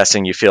I'm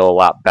guessing you feel a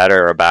lot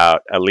better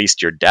about at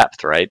least your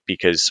depth, right?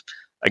 Because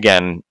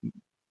again,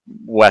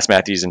 Wes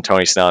Matthews and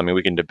Tony Snell, I mean,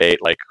 we can debate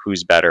like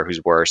who's better,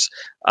 who's worse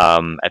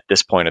at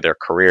this point of their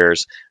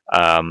careers.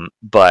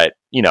 But,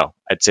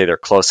 I'd say they're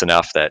close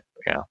enough that,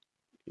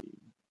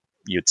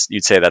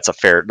 you'd say that's a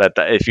fair, that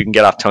if you can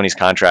get off Tony's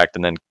contract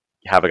and then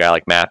have a guy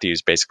like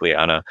Matthews basically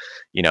on a,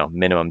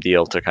 minimum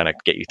deal to kind of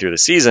get you through the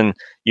season,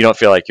 you don't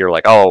feel like you're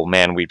like, oh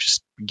man, we've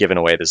just given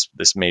away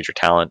this major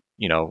talent,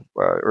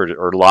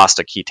 or lost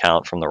a key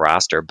talent from the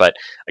roster. But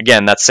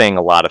again, that's saying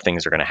a lot of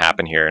things are going to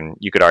happen here. And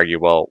you could argue,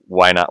 well,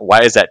 why not?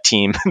 Why is that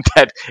team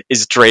that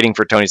is trading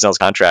for Tony Snell's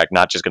contract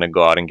not just going to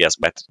go out and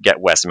get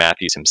Wes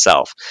Matthews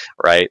himself,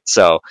 right?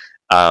 So,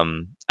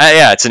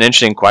 yeah, it's an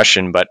interesting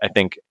question, but I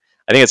think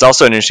I think it's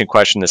also an interesting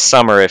question this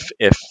summer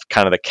if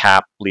kind of the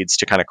cap leads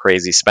to kind of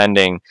crazy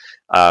spending.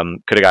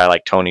 Could a guy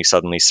like Tony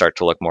suddenly start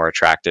to look more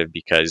attractive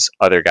because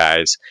other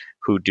guys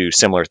who do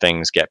similar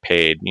things get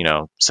paid,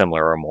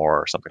 similar or more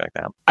or something like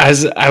that?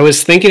 As I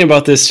was thinking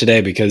about this today,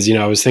 because,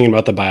 I was thinking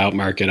about the buyout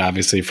market,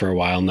 obviously, for a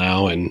while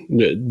now, and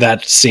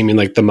that seeming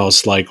like the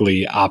most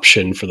likely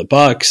option for the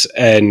Bucks.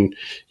 And,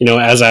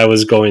 as I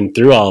was going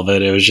through all of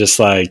it, it was just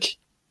like,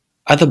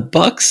 are the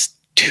Bucks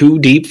too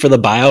deep for the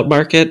buyout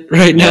market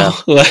right now?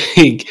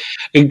 Like,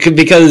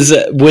 because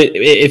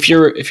if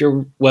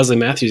you're Wesley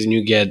Matthews and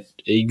you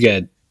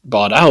get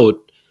bought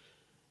out,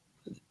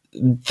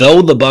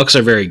 though the Bucks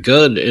are very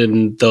good,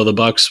 and though the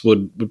Bucks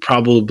would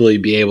probably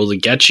be able to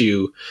get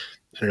you,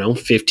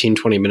 15,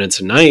 20 minutes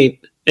a night,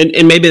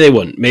 and maybe they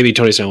wouldn't. Maybe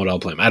Tony Snell would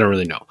outplay him. I don't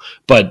really know.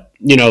 But,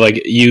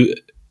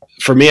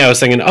 for me, I was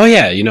thinking, oh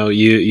yeah,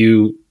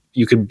 you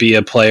could be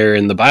a player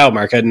in the buyout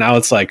market. Now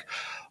it's like,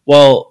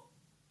 well,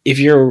 if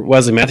you're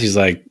Wesley Matthews,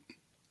 like,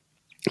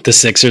 the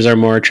Sixers are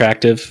more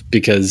attractive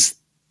because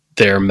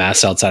they're a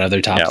mess outside of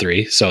their top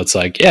three. So it's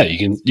like, yeah,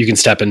 you can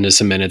step into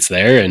some minutes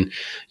there. And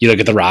you look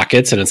at the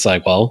Rockets and it's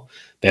like, well,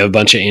 they have a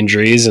bunch of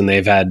injuries and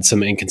they've had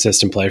some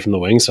inconsistent play from the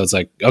wing. So it's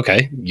like,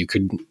 okay, you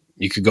could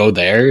go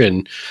there.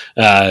 And,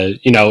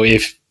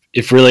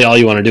 if really all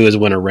you want to do is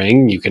win a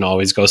ring, you can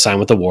always go sign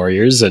with the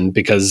Warriors. And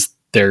because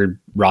their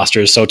roster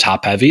is so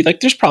top heavy,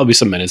 like, there's probably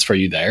some minutes for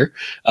you there.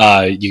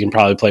 You can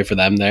probably play for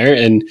them there.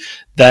 And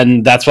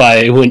then that's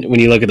why when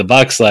you look at the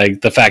Bucks,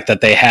 like, the fact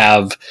that they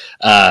have,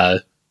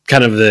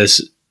 kind of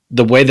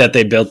the way that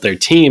they built their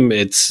team,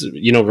 it's,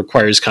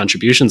 requires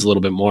contributions a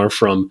little bit more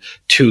from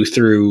 2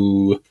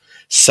 through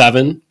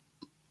 7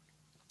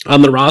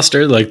 on the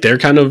roster. Like, they're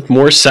kind of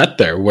more set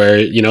there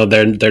where,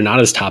 they're not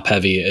as top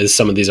heavy as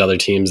some of these other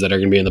teams that are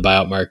going to be in the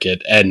buyout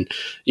market. And,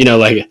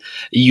 like,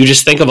 you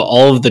just think of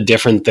all of the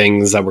different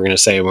things that we're going to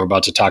say, and we're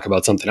about to talk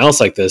about something else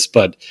like this,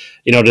 but,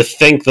 to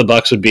think the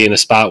Bucks would be in a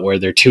spot where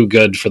they're too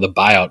good for the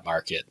buyout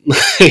market,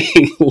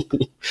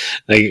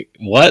 like,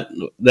 what?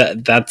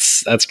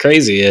 That's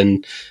crazy.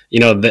 And,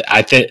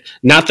 I think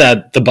not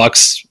that the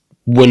Bucks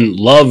wouldn't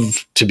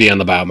love to be on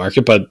the buyout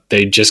market, but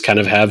they just kind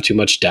of have too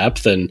much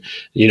depth. And,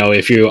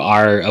 if you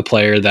are a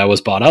player that was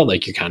bought out,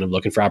 like, you're kind of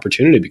looking for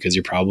opportunity because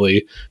you're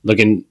probably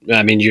looking,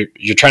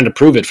 you're trying to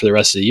prove it for the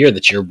rest of the year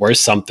that you're worth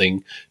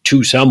something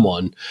to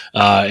someone,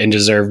 and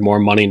deserve more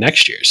money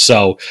next year.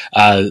 So,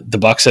 the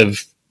Bucks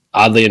have,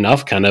 oddly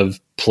enough, kind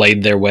of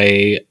played their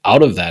way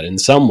out of that in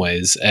some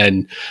ways.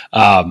 And,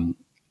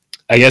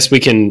 I guess we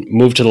can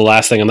move to the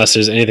last thing, unless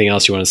there's anything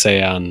else you want to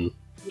say on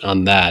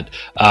that.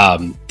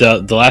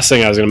 The last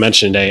thing I was going to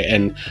mention today,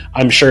 and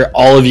I'm sure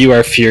all of you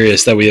are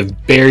furious that we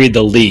have buried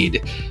the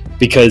lead,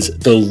 because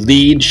the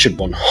lead should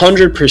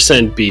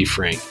 100% be,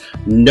 Frank,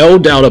 no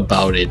doubt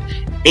about it,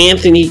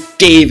 Anthony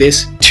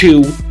Davis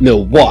to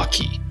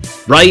Milwaukee,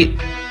 right?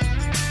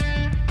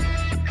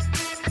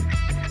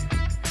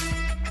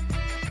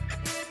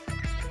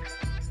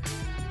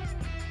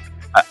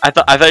 I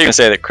thought you were going to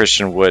say that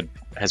Christian Wood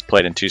has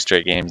played in 2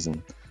 straight games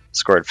and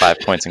scored 5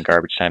 points in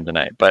garbage time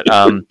tonight. But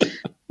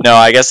no,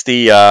 I guess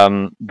the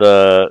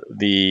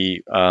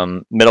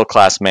middle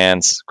class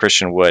man's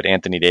Christian Wood,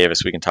 Anthony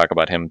Davis, we can talk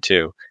about him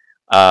too.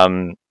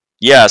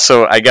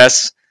 So I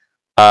guess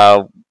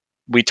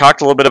we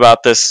talked a little bit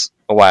about this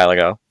a while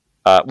ago.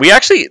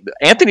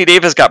 Anthony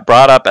Davis got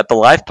brought up at the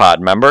live pod,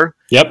 remember?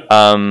 Yep.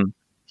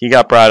 He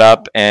got brought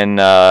up, and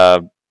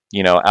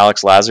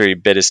Alex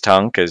Lazary bit his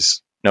tongue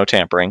because no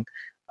tampering.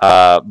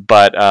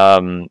 But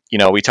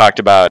we talked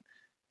about,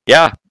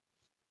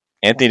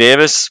 Anthony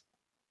Davis,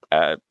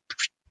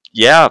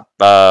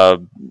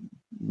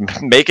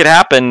 make it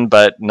happen,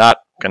 but not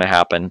going to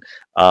happen.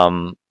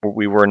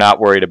 We were not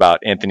worried about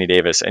Anthony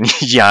Davis and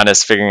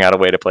Giannis figuring out a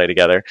way to play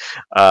together.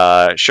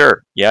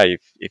 Sure,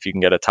 if you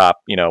can get a top,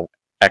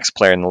 X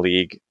player in the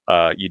league,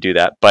 you do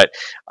that. But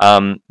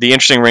the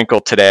interesting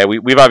wrinkle today,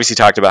 we've obviously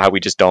talked about how we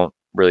just don't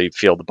really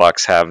feel the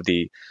Bucks have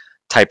the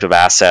type of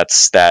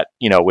assets that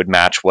would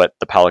match what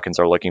the Pelicans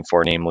are looking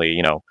for, namely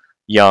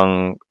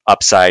young,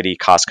 upsidey,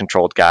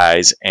 cost-controlled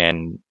guys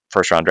and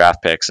first-round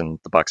draft picks, and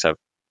the Bucks have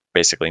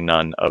basically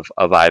none of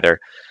either.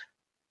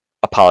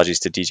 Apologies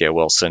to DJ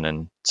Wilson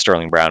and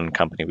Sterling Brown and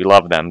company. We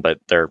love them, but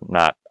they're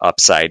not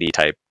upsidey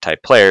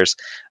type players.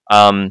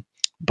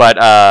 But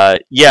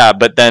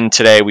then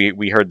today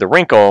we heard the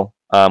wrinkle.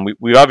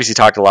 We obviously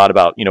talked a lot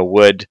about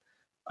would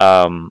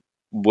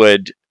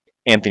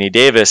Anthony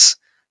Davis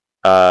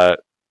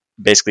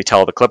basically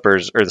tell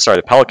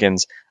the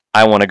Pelicans,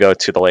 I want to go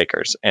to the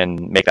Lakers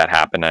and make that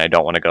happen, and I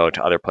don't want to go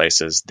to other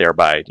places,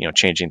 thereby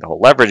changing the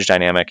whole leverage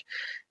dynamic.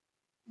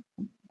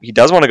 He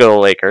does want to go to the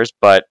Lakers,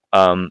 but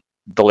the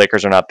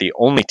Lakers are not the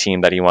only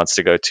team that he wants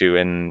to go to,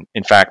 and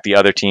in fact, the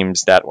other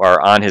teams that are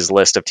on his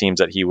list of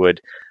teams that he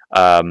would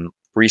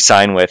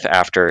re-sign with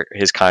after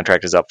his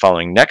contract is up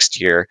following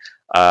next year,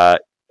 via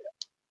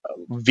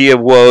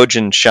Woj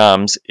and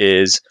Shams,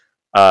 is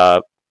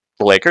the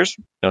Lakers,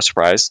 no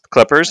surprise. The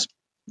Clippers,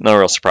 no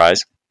real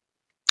surprise.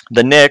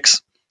 The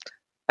Knicks,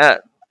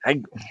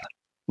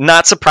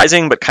 not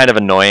surprising, but kind of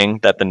annoying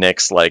that the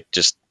Knicks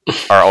just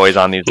are always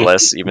on these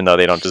lists, even though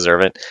they don't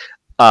deserve it.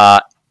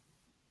 And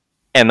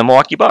the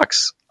Milwaukee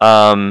Bucks.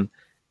 And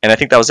I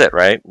think that was it,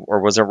 right?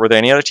 Or were there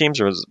any other teams,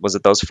 or was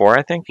it those four?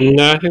 I think.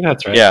 No, I think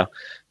that's right. Yeah.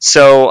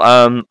 So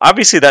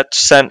obviously that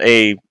sent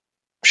a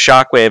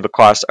shockwave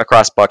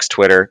across Bucks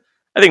Twitter.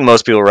 I think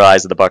most people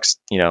realize that the Bucks,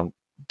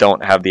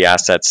 don't have the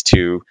assets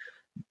to,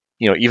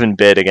 even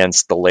bid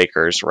against the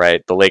Lakers,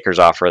 right? The Lakers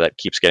offer that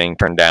keeps getting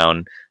turned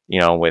down,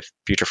 with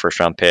future first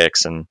round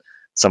picks and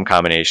some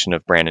combination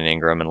of Brandon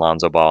Ingram and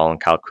Lonzo Ball and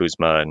Kyle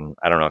Kuzma, and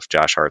I don't know if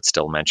Josh Hart's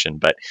still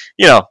mentioned, but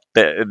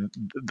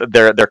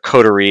their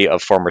coterie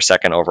of former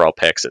second overall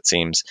picks, it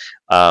seems,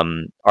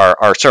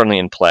 are certainly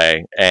in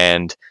play.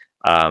 And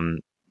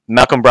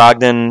Malcolm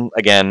Brogdon,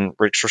 again,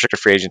 restricted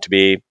free agent to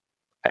be.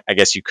 I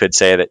guess you could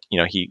say that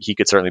he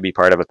could certainly be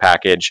part of a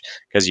package,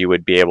 because you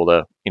would be able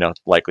to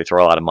likely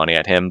throw a lot of money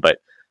at him, but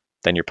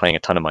then you're paying a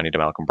ton of money to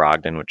Malcolm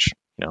Brogdon, which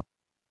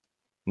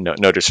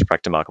no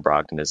disrespect to Malcolm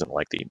Brogdon, isn't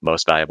like the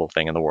most valuable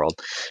thing in the world.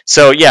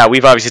 So yeah,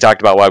 we've obviously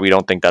talked about why we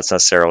don't think that's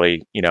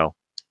necessarily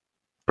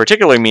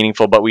particularly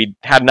meaningful, but we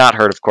had not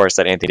heard, of course,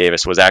 that Anthony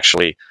Davis was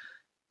actually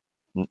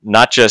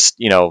not just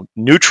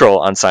neutral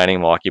on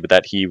signing Milwaukee, but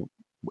that he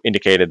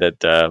indicated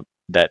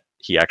that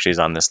he actually is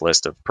on this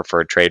list of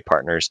preferred trade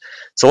partners.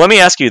 So let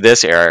me ask you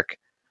this, Eric.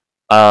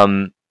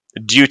 Do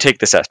you take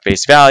this at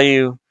face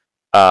value?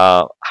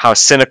 How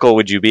cynical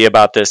would you be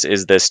about this?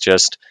 Is this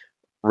just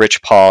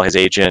Rich Paul, his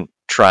agent,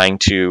 trying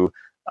to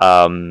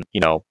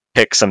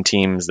pick some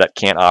teams that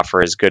can't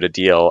offer as good a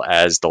deal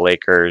as the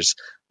Lakers,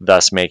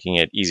 thus making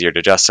it easier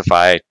to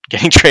justify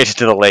getting traded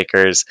to the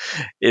Lakers?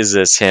 Is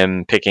this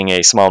him picking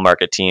a small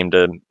market team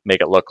to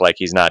make it look like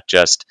he's not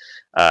just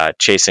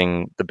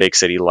chasing the big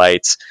city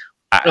lights?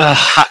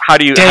 How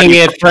do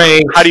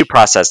you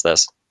process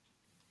this?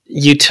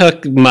 You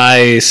took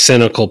my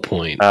cynical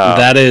point.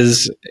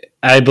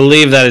 I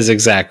believe that is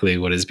exactly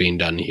what is being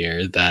done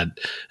here. That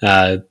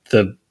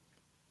the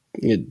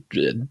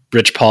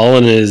Rich Paul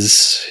and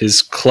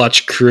his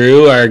clutch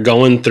crew are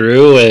going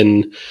through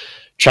and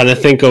trying to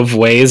think of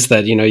ways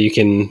that you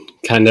can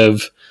kind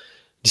of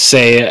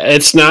say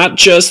it's not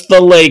just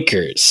the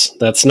Lakers.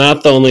 That's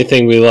not the only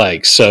thing we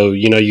like. So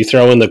you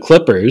throw in the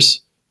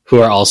Clippers, who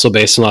are also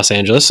based in Los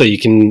Angeles, so you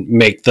can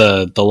make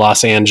the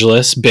Los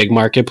Angeles big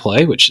market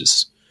play, which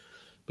is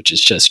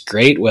just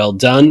great. Well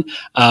done.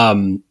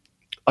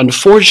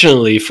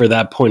 Unfortunately, for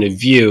that point of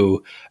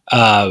view,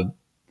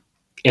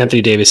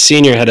 Anthony Davis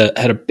Sr. had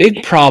a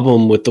big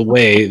problem with the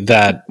way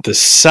that the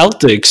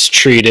Celtics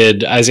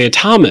treated Isaiah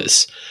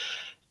Thomas.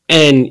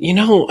 And,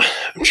 I'm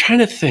trying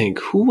to think,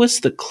 who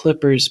was the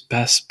Clippers'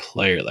 best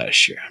player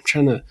last year? I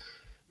can't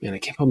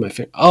put my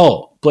finger.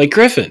 Oh, Blake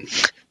Griffin.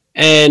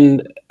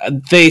 And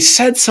they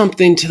said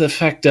something to the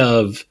effect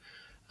of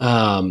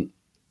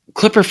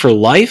Clipper for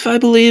life, I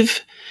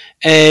believe,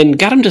 and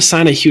got him to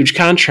sign a huge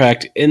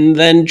contract and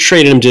then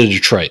traded him to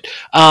Detroit.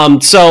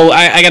 So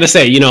I got to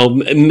say,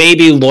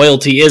 maybe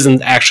loyalty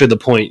isn't actually the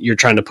point you're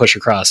trying to push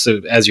across.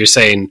 So as you're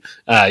saying,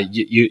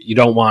 you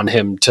don't want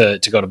him to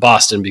go to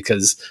Boston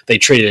because they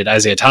traded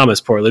Isaiah Thomas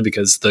poorly,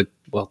 because the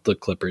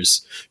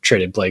Clippers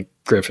traded Blake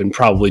Griffin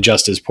probably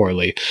just as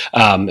poorly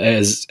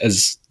as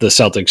the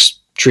Celtics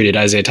treated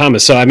Isaiah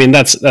Thomas. So,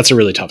 that's a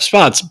really tough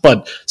spot,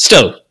 but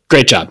still,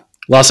 great job.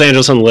 Los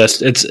Angeles on the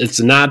list.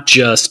 It's not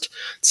just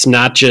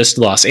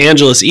Los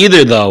Angeles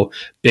either, though.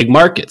 Big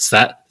markets.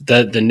 That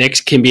the Knicks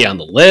can be on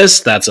the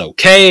list. That's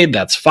okay.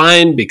 That's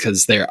fine,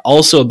 because they're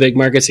also a big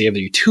market. So you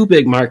have two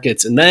big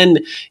markets, and then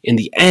in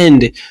the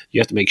end, you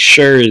have to make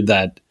sure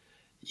that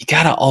you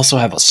gotta also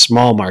have a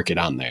small market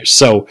on there.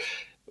 So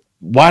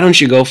why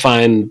don't you go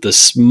find the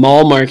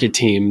small market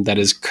team that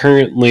is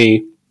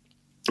currently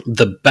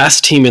the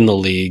best team in the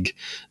league,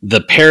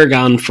 the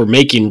paragon for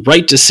making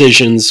right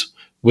decisions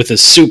with a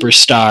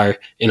superstar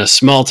in a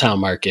small town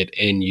market,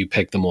 and you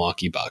pick the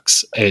Milwaukee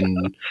Bucks,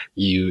 and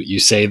you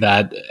say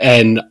that,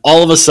 and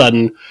all of a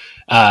sudden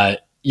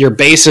your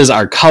bases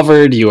are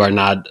covered. You are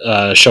not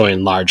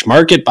showing large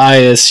market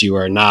bias. You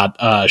are not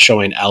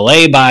showing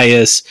LA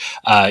bias,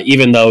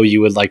 even though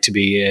you would like to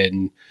be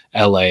in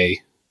LA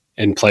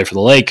and play for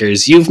the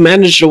Lakers. You've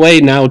managed a way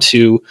now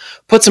to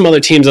put some other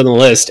teams on the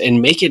list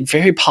and make it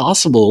very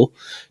possible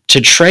to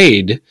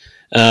trade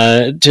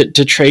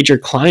to trade your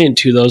client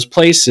to those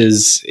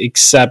places,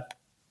 except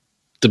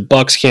the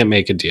Bucks can't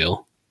make a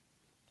deal.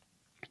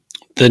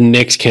 The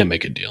Knicks can't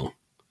make a deal.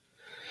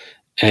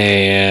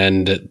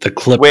 And the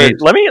Clippers.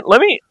 Wait, let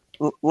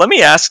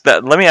me ask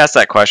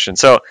that question.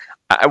 So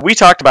we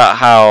talked about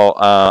how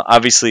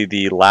obviously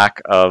the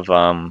lack of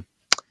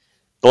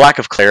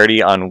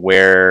clarity on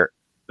where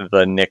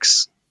the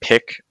Knicks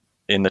pick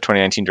in the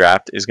 2019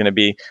 draft is going to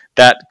be.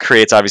 That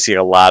creates obviously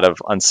a lot of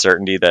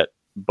uncertainty that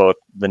both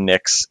the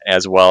Knicks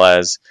as well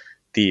as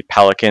the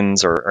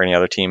Pelicans or any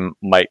other team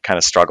might kind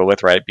of struggle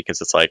with, right?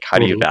 Because it's like, how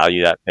do you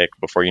value that pick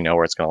before you know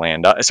where it's going to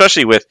land?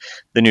 Especially with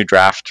the new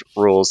draft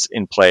rules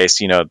in place,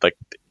 like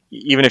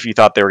even if you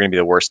thought they were going to be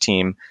the worst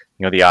team,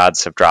 the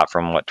odds have dropped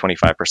from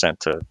 25%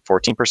 to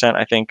 14%,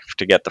 I think,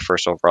 to get the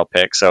first overall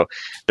pick. So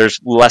there's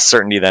less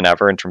certainty than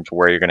ever in terms of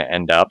where you're going to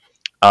end up.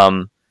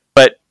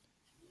 But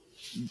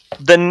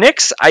the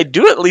Knicks, I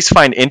do at least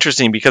find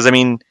interesting because, I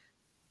mean,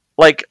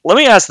 like, let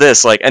me ask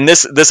this, like, and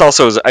this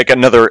also is like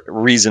another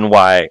reason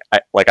why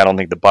I don't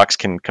think the Bucks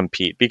can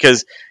compete,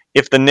 because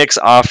if the Knicks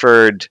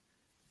offered,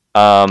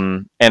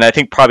 and I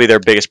think probably their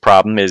biggest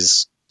problem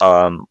is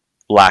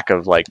lack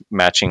of like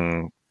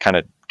matching kind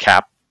of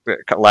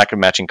lack of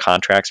matching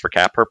contracts for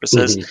cap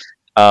purposes.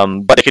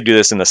 But they could do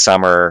this in the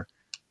summer,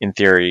 in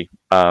theory,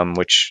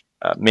 which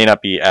may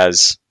not be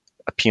as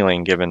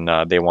appealing given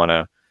they want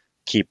to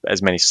keep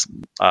as many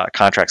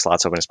contract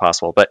slots open as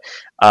possible.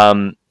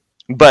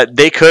 But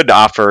they could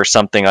offer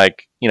something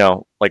like,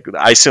 like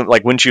I assume,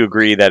 like, wouldn't you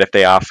agree that if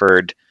they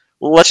offered,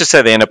 let's just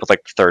say they end up with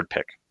like the third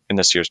pick in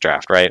this year's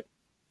draft, right?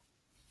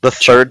 The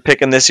third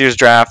pick in this year's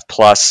draft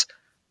plus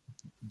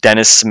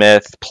Dennis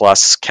Smith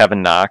plus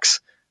Kevin Knox.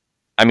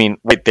 I mean,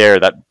 right there,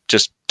 that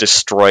just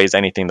destroys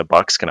anything the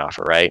Bucks can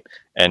offer, right?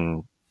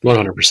 And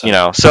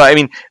 100%. So I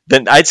mean,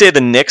 then I'd say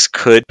the Knicks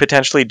could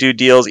potentially do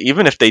deals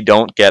even if they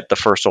don't get the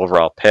first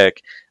overall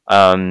pick.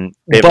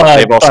 They've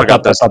also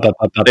got those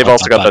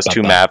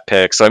two Mav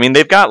picks. So I mean,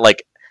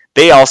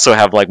 they also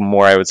have like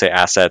more, I would say,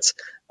 assets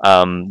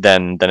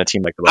than a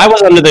team like the Bucks. I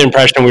was under the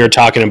impression we were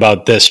talking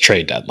about this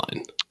trade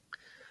deadline.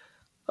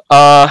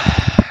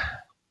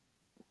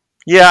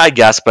 Yeah, I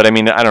guess, but I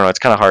mean, I don't know. It's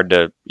kind of hard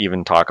to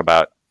even talk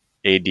about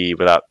AD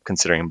without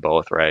considering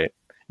both, right?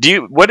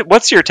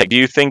 What's your take?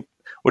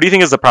 What do you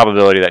think is the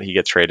probability that he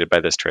gets traded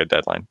by this trade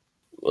deadline?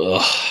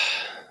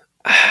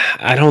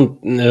 I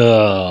don't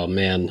know,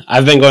 man.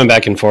 I've been going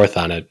back and forth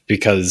on it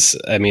because,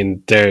 I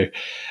mean, I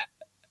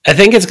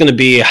think it's going to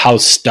be how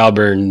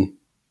stubborn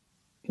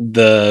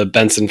the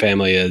Benson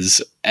family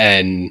is,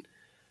 and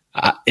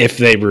if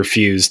they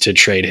refuse to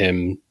trade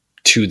him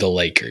to the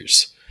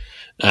Lakers.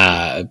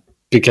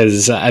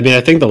 Because, I mean, I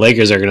think the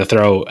Lakers are going to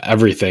throw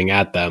everything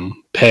at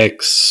them.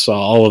 Picks,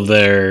 all of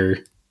their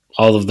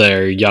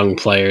young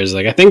players.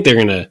 Like, I think they're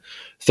going to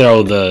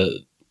throw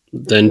the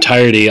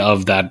entirety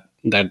of that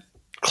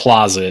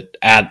closet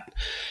at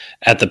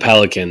the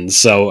Pelicans.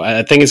 So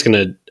I think it's going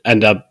to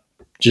end up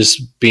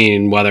just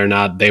being whether or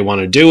not they want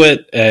to do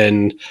it.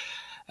 And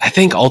I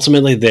think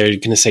ultimately they're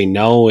going to say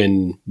no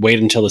and wait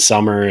until the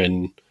summer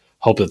and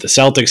hope that the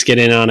Celtics get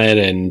in on it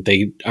and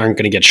they aren't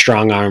going to get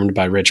strong-armed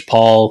by Rich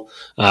Paul.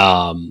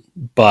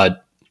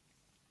 But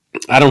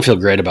I don't feel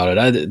great about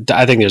it.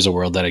 I think there's a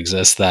world that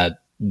exists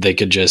that they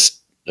could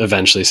just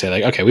eventually say,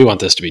 like, okay, we want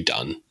this to be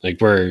done.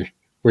 Like, we're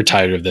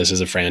tired of this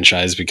as a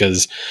franchise,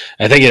 because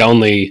I think I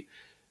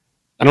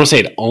don't say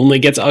it only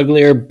gets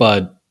uglier,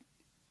 but,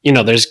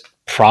 there's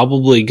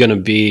probably going to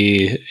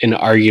be an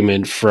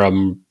argument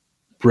from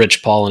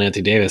Rich Paul and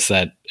Anthony Davis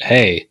that,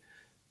 hey,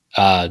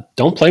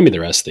 don't play me the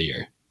rest of the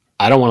year.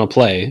 I don't want to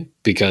play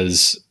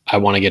because I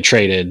want to get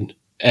traded.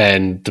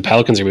 And the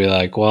Pelicans are going to be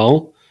like,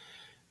 well,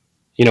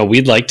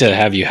 we'd like to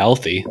have you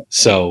healthy,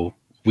 so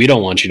we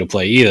don't want you to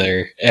play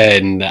either.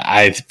 And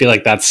I feel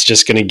like that's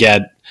just going to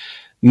get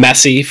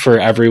messy for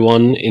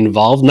everyone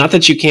involved. Not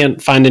that you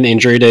can't find an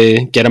injury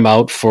to get him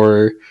out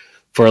for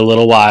a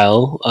little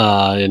while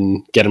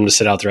and get him to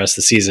sit out the rest of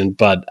the season.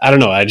 But I don't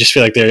know. I just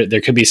feel like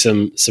there could be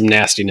some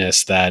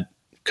nastiness that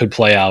could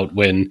play out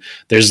when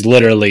there's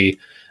literally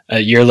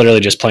you're literally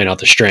just playing out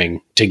the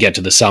string to get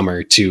to the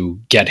summer to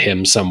get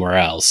him somewhere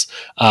else.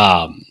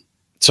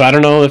 So I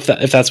don't know if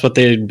that's what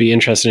they'd be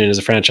interested in as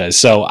a franchise.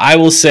 So I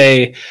will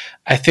say,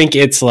 I think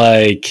it's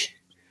like,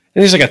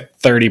 there's like a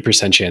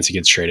 30% chance he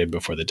gets traded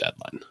before the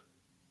deadline.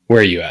 Where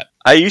are you at?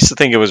 I used to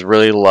think it was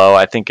really low.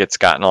 I think it's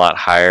gotten a lot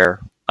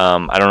higher.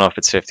 I don't know if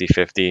it's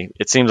 50-50.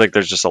 It seems like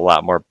there's just a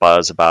lot more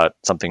buzz about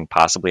something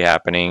possibly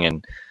happening.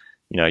 And,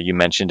 you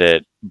mentioned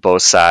it,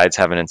 both sides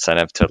have an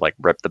incentive to like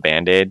rip the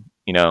Band-Aid,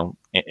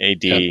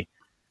 AD. Yep.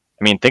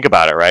 I mean, think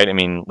about it, right? I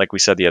mean, like we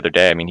said the other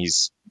day, I mean,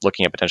 he's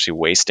looking at potentially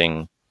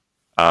wasting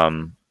a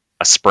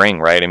spring,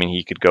 right? I mean,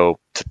 he could go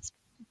to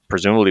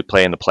presumably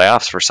play in the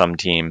playoffs for some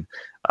team.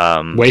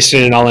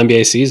 Wasting an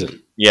All-NBA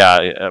season.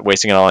 Yeah,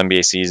 wasting an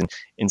All-NBA season.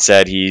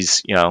 Instead, he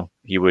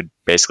would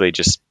basically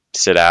just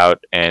sit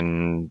out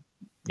and,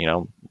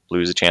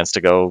 lose a chance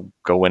to go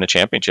win a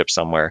championship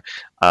somewhere.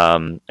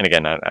 And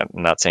again, I'm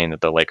not saying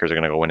that the Lakers are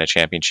going to go win a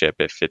championship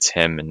if it's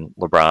him and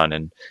LeBron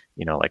and,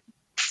 like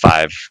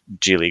 5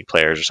 G League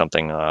players or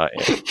something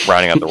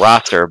rounding out the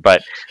roster.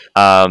 But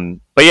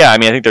yeah, I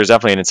mean, I think there's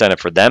definitely an incentive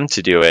for them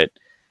to do it.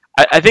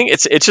 I think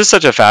it's just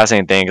such a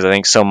fascinating thing because I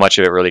think so much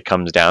of it really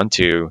comes down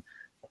to,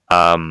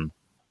 can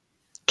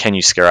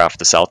you scare off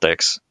the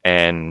Celtics?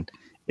 And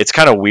it's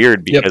kind of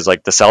weird because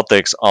like the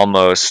Celtics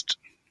almost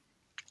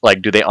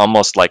like, do they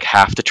almost like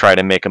have to try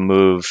to make a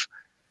move?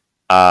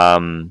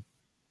 Do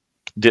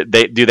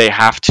they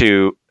have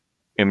to?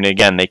 I mean,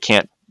 again, they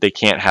can't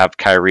have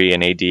Kyrie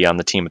and AD on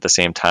the team at the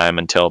same time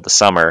until the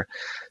summer.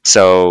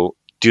 So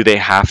do they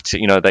have to?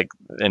 Like,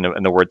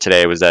 and the word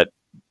today was that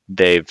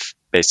they've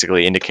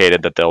basically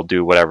indicated that they'll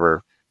do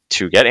whatever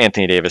to get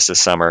Anthony Davis this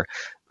summer.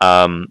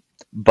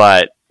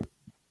 But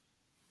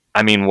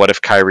I mean, what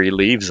if Kyrie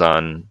leaves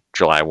on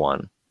July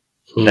 1?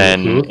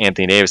 Then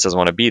Anthony Davis doesn't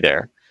want to be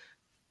there.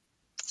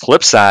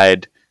 Flip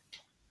side,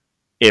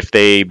 if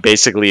they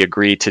basically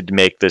agree to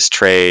make this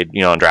trade,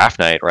 on draft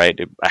night, right,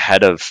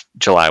 ahead of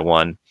July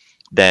 1,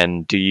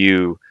 then do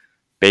you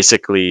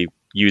basically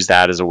use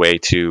that as a way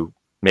to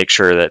make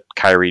sure that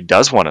Kyrie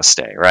does want to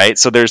stay, right?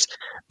 So there's,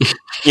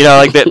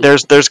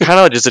 there's kind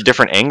of just a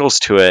different angles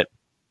to it.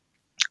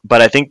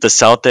 But I think the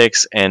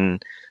Celtics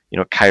and,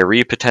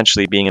 Kyrie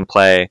potentially being in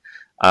play,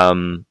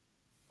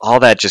 all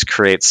that just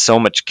creates so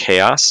much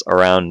chaos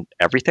around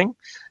everything.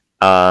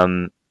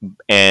 And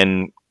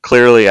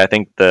clearly, I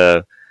think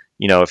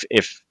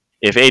if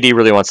AD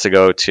really wants to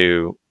go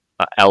to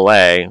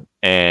LA,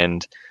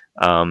 and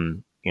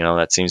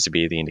that seems to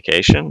be the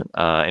indication,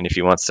 and if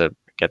he wants to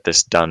get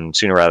this done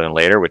sooner rather than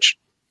later, which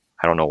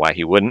I don't know why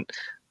he wouldn't,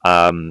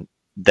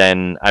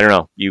 then I don't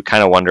know. You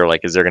kind of wonder,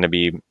 like, is there going to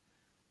be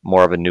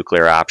more of a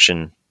nuclear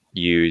option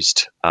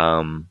used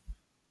the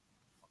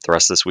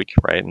rest of this week,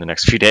 right, in the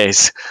next few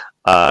days,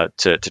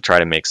 to try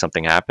to make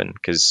something happen?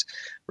 Because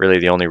really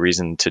the only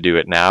reason to do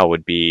it now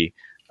would be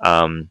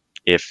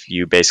if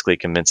you basically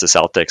convince the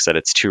Celtics that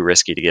it's too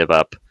risky to give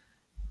up,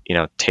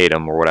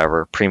 Tatum or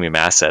whatever premium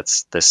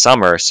assets this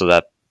summer, so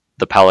that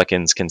the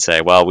Pelicans can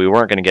say, well, we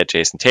weren't going to get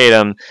Jason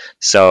Tatum,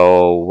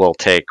 so we'll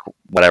take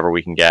whatever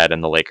we can get,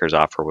 and the Lakers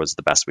offer was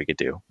the best we could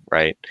do,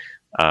 right?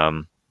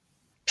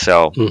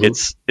 So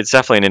it's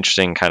definitely an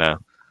interesting kind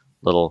of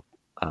little,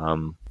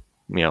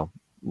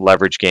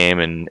 leverage game,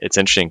 and it's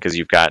interesting because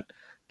you've got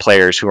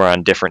players who are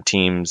on different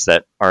teams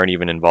that aren't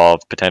even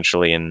involved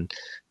potentially in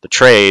the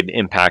trade,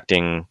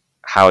 impacting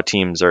how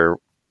teams are,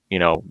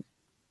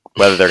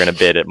 whether they're going to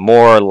bid at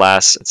more,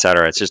 less,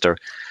 etc. It's just a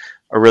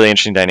really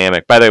interesting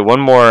dynamic. By the way, one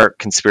more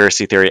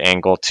conspiracy theory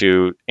angle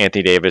to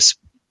Anthony Davis,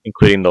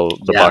 including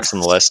the Bucks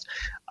on the list,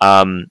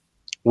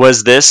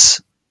 was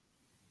this,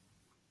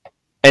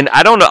 and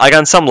I don't know, like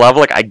on some level,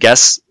 like I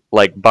guess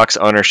like Bucks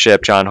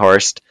ownership, John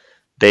Horst,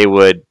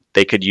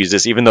 they could use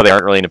this, even though they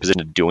aren't really in a position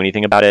to do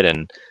anything about it.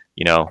 And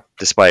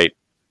despite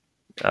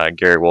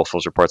Gary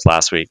Wolf's reports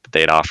last week that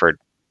they had offered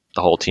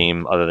the whole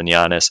team other than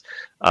Giannis,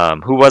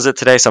 who was it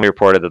today? Somebody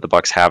reported that the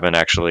Bucks haven't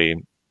actually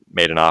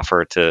made an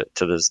offer to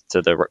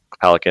the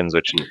Pelicans,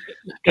 which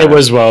it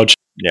was Woj.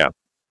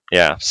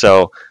 Yeah.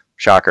 So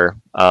shocker.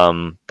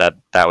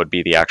 That would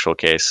be the actual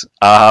case.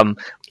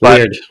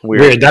 Weird.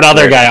 That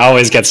other guy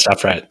always gets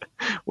stuff right.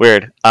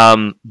 Weird.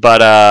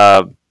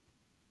 But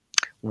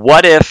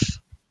what if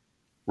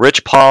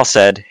Rich Paul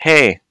said,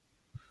 "Hey,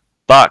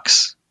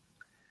 Bucks,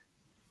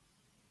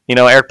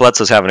 Eric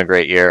Bledsoe's having a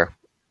great year.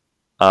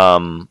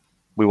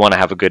 We want to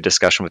have a good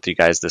discussion with you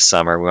guys this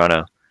summer. We want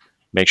to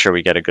make sure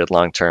we get a good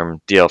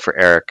long-term deal for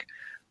Eric.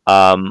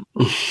 Why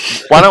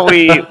don't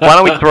we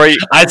throw you?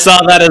 I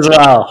saw that as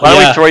well. Why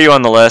don't we throw you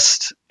on the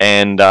list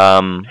and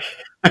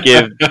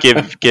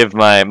give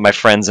my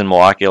friends in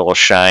Milwaukee a little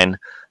shine?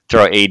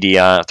 Throw you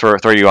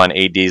on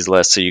AD's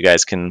list so you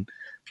guys can,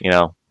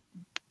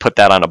 put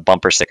that on a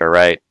bumper sticker,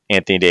 right?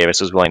 Anthony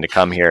Davis was willing to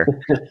come here,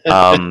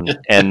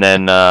 and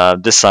then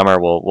this summer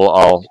we'll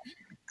all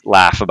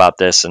laugh about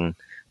this, and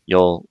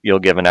you'll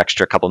give an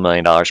extra couple $1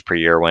 million per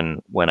year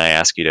when I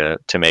ask you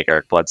to make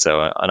Eric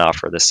Bledsoe an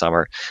offer this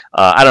summer.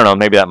 I don't know,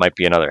 maybe that might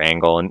be another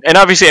angle, and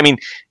obviously, I mean,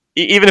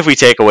 even if we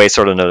take away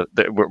sort of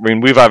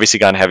we've obviously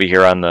gone heavy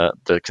here on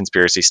the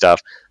conspiracy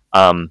stuff.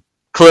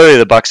 Clearly,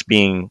 the Bucks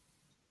being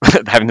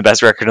having the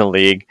best record in the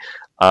league.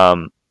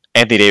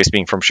 Anthony Davis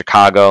being from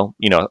Chicago,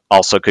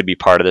 also could be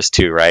part of this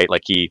too, right?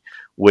 Like he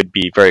would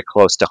be very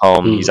close to home.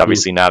 Mm-hmm. He's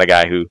obviously not a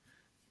guy who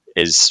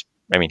is,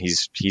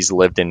 he's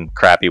lived in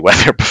crappy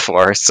weather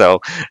before,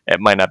 so it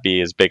might not be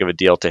as big of a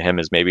deal to him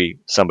as maybe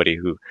somebody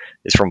who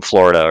is from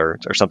Florida or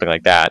something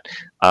like that.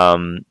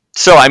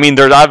 So,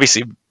 there's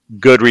obviously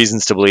good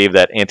reasons to believe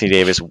that Anthony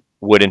Davis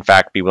would in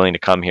fact be willing to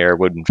come here,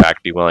 would in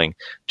fact be willing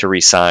to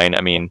re-sign.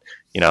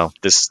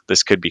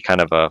 This could be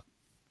kind of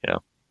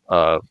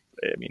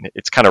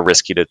it's kind of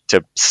risky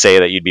to say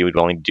that you'd be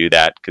willing to do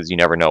that because you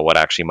never know what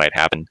actually might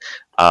happen.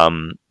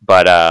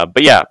 But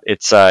yeah,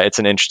 it's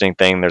an interesting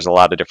thing. There's a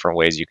lot of different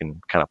ways you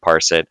can kind of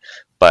parse it,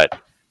 but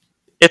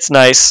it's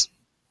nice.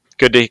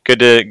 Good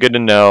to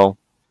know.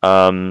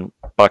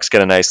 Bucks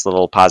get a nice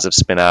little positive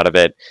spin out of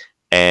it,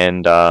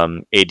 and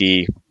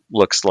AD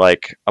looks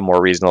like a more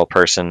reasonable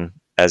person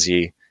as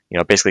he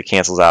basically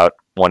cancels out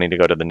wanting to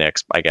go to the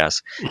Knicks, I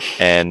guess,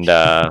 and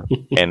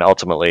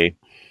ultimately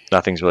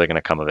nothing's really going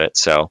to come of it.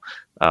 So,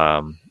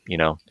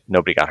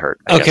 nobody got hurt.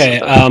 Okay.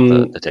 I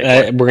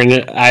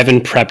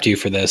haven't prepped you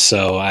for this,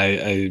 so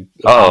I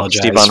apologize.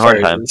 Steve Von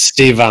Horn time.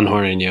 Steve Von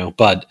Horn,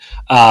 but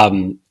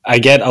I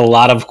get a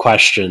lot of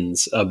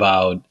questions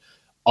about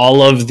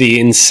all of the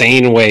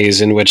insane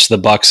ways in which the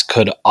Bucks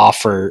could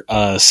offer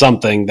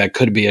something that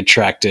could be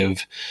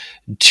attractive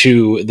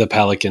to the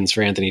Pelicans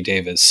for Anthony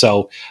Davis.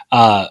 So,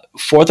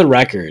 for the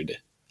record,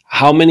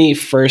 how many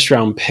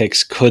first-round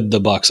picks could the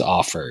Bucks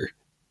offer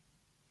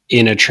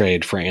in a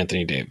trade for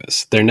Anthony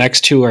Davis? Their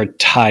next two are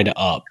tied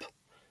up.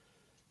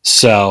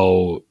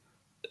 So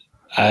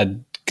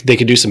they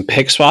could do some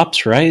pick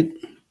swaps, right?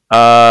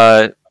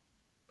 Yeah,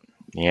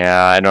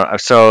 I don't.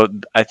 So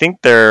I think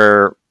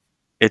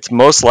it's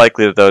most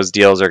likely that those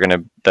deals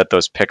that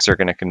those picks are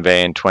gonna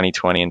convey in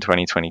 2020 and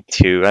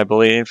 2022, I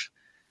believe, if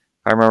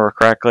I remember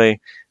correctly.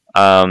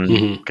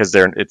 Because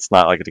it's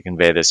not likely to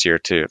convey this year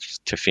to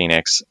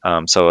Phoenix.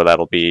 So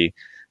that'll be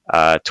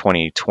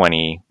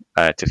 2020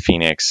 to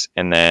Phoenix,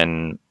 and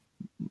then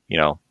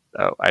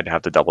I'd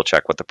have to double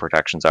check what the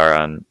protections are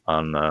on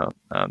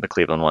the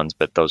Cleveland ones,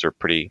 but those are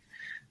pretty.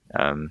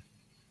 I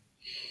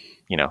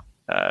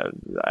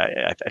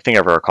think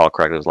if I recall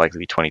correctly, it was likely to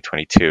be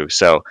 2022.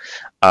 So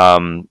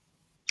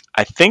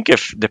I think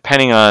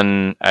depending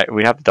on,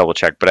 we have to double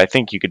check, but I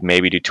think you could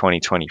maybe do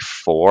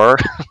 2024.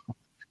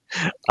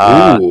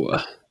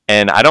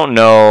 And I don't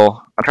know.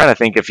 I'm trying to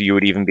think if you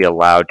would even be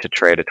allowed to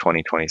trade a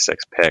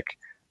 2026 pick.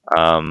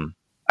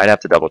 I'd have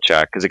to double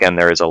check because again,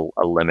 there is a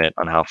limit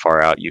on how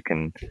far out you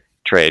can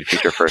trade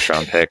future first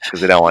round picks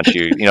because they don't want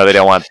they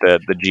don't want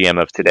the GM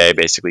of today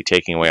basically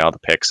taking away all the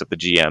picks of the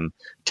GM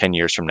 10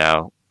 years from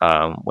now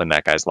when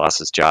that guy's lost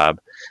his job.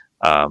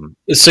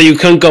 So you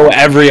couldn't go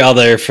every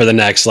other for the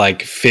next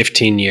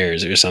 15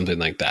 years or something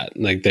like that.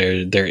 Like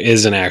there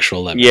is an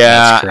actual limit.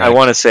 Yeah, I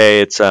want to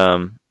say it's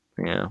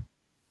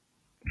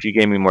if you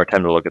gave me more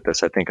time to look at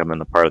this, I think I'm in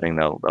the part of the thing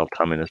they'll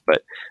tell me this,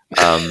 but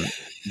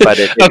there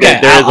is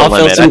a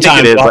limit.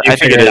 I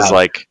think it is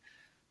like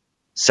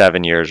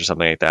 7 years or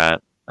something like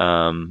that.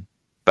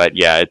 But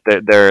yeah,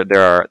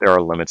 there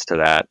are limits to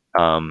that.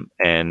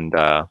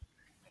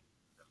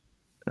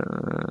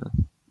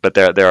 But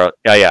there are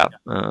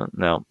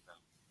no.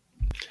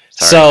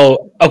 Sorry.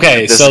 So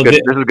okay, this is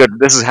good.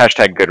 This is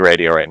hashtag good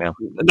radio right now.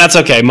 That's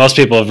okay. Most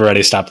people have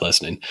already stopped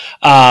listening.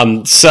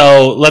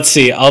 So let's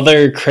see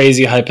other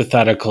crazy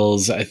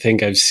hypotheticals. I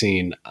think I've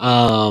seen.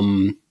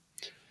 Oh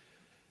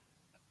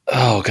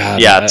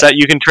God. Yeah,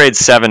 you can trade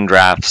 7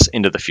 drafts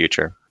into the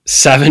future.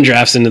 7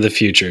 drafts into the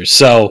future.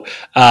 So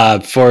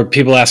for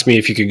people ask me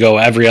if you could go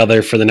every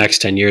other for the next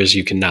 10 years,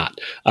 you cannot.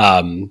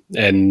 And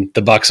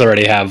the Bucks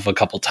already have a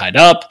couple tied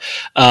up.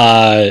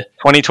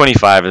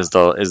 2025 is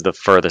the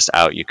furthest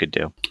out you could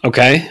do.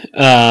 Okay.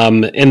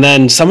 And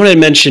then someone had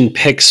mentioned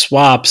pick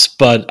swaps,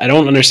 but I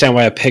don't understand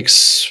why a pick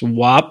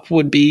swap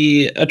would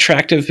be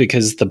attractive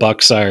because the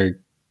Bucks are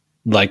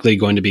likely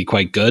going to be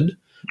quite good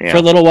for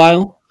a little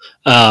while.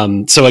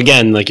 So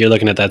again, you're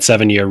looking at that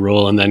 7-year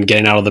rule and then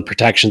getting out of the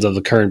protections of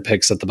the current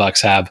picks that the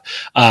Bucks have.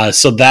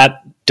 So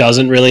that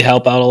doesn't really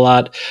help out a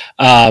lot.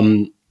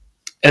 And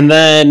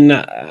then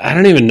I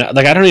don't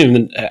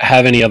even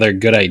have any other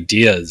good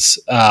ideas.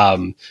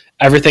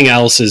 Everything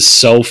else is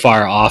so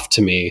far off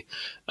to me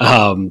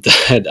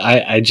that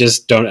I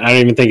don't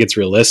even think it's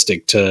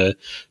realistic to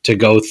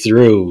go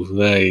through.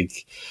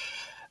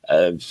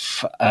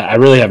 I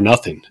really have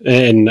nothing,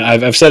 and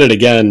I've said it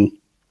again.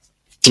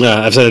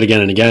 I've said it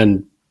again and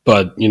again,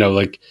 but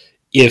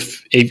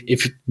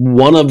if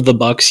one of the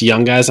Bucks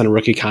young guys on a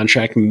rookie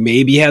contract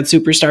maybe had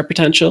superstar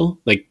potential,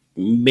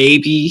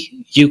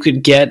 maybe you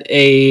could get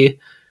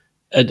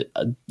at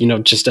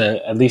least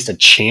a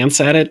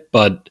chance at it.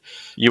 But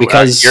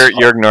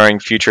you're ignoring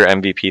future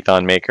MVP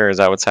Thon Maker. Is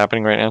that what's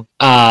happening right now?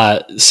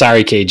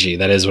 Sorry, KG,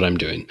 that is what I'm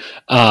doing.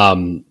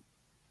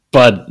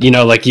 But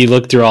you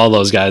look through all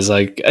those guys.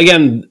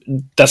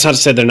 Again, that's not to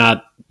say they're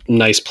not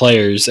nice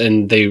players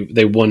and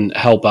they wouldn't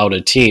help out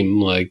a team.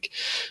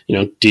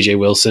 DJ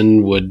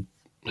Wilson would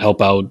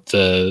help out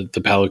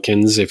the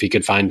Pelicans if he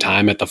could find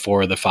time at the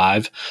 4 or the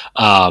 5.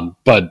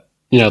 But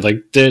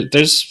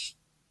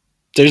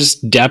there's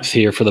depth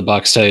here for the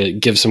Bucks to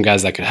give some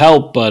guys that could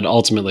help, but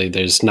ultimately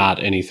there's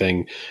not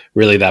anything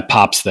really that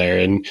pops there.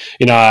 And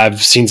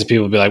I've seen some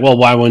people be like, well,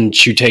 why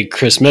wouldn't you take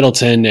Chris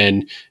Middleton?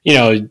 And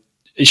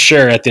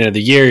sure, at the end of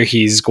the year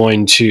he's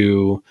going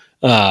to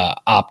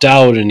opt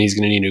out and he's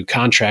going to need a new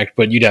contract,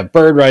 but you'd have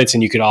bird rights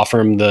and you could offer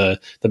him the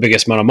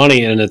biggest amount of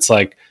money. And it's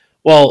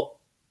well,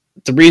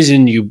 the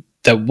reason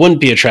that wouldn't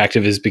be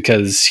attractive is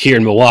because here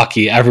in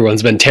Milwaukee,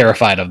 everyone's been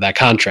terrified of that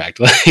contract.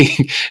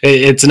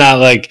 It's not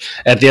like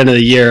at the end of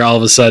the year, all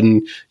of a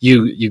sudden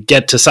you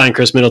get to sign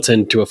Chris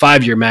Middleton to a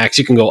 5-year max.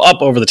 You can go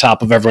up over the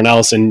top of everyone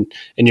else and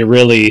you're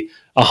really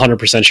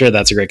 100% sure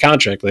that's a great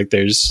contract.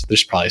 There's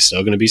probably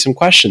still going to be some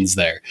questions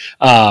there.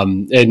 I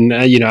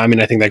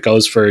think that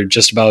goes for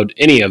just about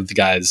any of the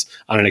guys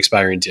on an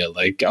expiring deal.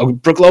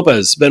 Brook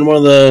Lopez, been one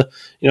of the,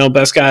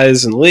 best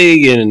guys in the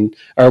league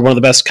or one of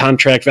the best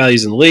contract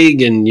values in the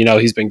league. And,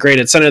 he's been great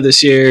at center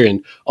this year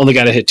and only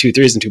got to hit 2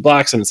 threes and 2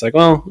 blocks. And it's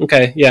well,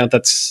 okay. Yeah,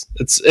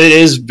 it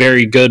is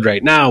very good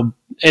right now.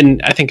 And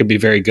I think it'd be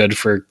very good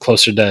for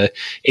closer to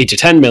 8 to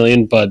 10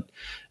 million. But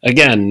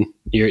again,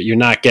 you're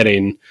not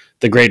getting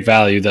the great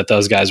value that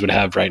those guys would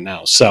have right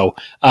now. So,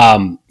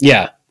 Anthony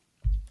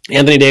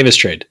Davis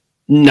trade,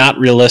 not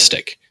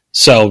realistic.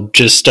 So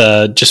just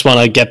want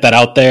to get that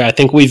out there. I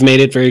think we've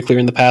made it very clear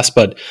in the past,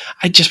 but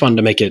I just wanted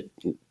to make it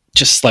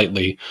just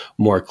slightly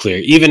more clear,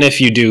 even if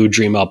you do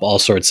dream up all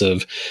sorts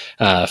of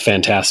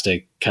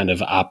fantastic kind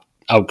of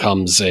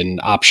outcomes and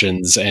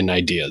options and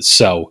ideas.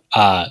 So,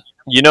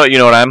 you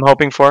know what I'm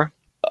hoping for?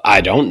 I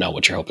don't know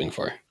what you're hoping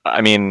for.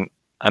 I mean,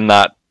 I'm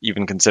not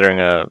even considering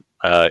a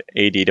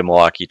AD to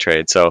Milwaukee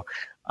trade. So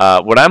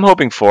what I'm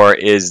hoping for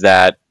is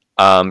that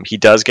he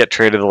does get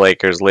traded to the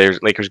Lakers.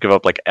 Lakers give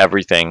up like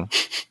everything,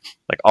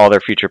 like all their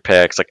future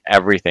picks, like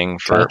everything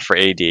for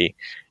AD,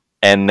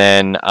 and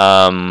then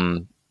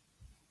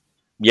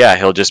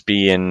he'll just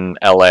be in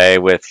LA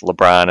with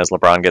LeBron as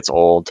LeBron gets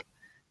old,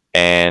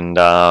 and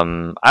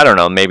I don't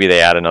know, maybe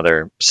they add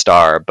another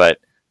star, but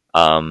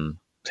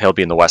he'll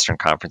be in the Western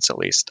Conference at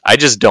least. I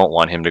just don't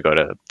want him to go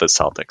to the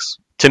Celtics.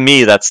 To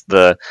me, that's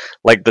the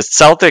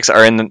Celtics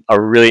are in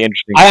a really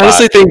interesting spot. I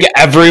honestly think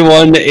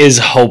everyone is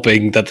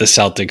hoping that the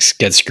Celtics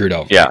get screwed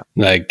over. Yeah.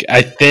 Like,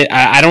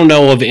 I don't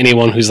know of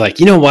anyone who's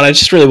like, you know what, I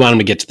just really want him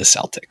to get to the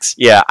Celtics.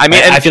 Yeah, I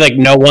mean, I feel like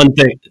no one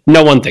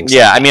thinks.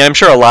 Yeah, I mean, I'm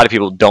sure a lot of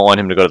people don't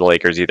want him to go to the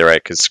Lakers either,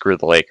 right? Because screw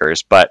the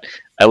Lakers. But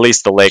at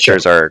least the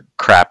Lakers are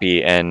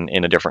crappy and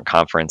in a different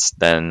conference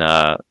than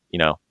the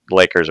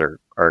Lakers are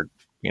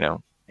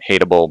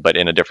hateable, but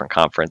in a different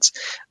conference,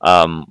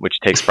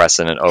 which takes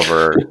precedent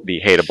over the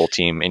hateable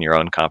team in your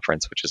own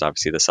conference, which is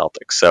obviously the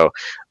Celtics. So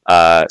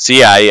I'll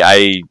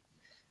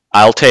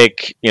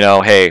take,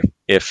 hey,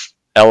 if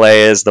LA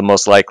is the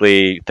most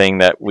likely thing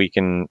that we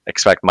can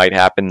expect might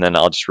happen, then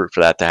I'll just root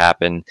for that to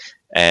happen.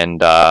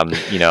 And I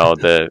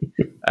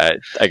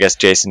guess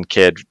Jason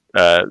Kidd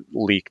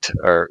leaked,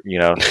 or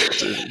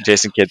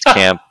Jason Kidd's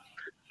camp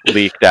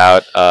leaked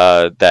out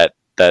that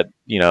the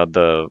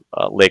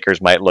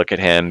Lakers might look at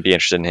him, be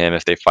interested in him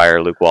if they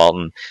fire Luke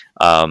Walton.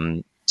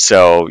 Let's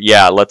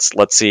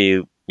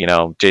see,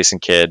 Jason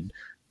Kidd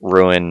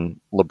ruin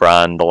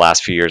LeBron, the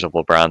last few years of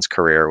LeBron's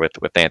career with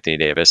Anthony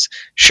Davis.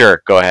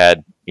 Sure, go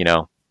ahead.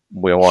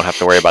 We won't have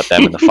to worry about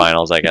them in the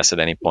finals, I guess, at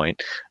any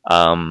point.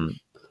 I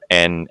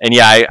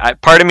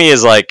part of me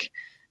is like,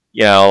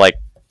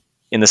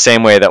 in the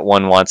same way that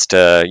one wants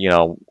to,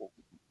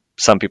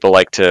 some people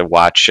like to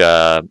watch,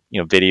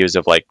 videos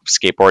of like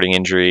skateboarding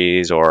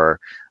injuries or,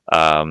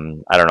 I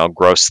don't know,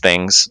 gross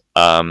things.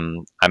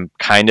 I'm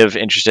kind of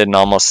interested in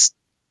almost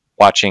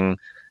watching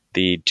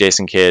the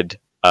Jason Kidd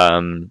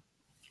TV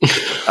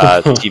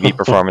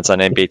performance on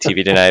NBA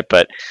TV tonight,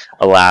 but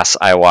alas,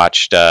 I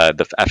watched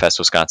the FS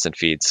Wisconsin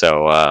feed.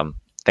 So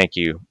thank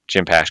you,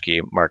 Jim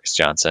Paschke, Marcus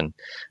Johnson,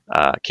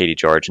 Katie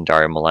George, and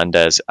Dario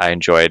Melendez. I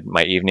enjoyed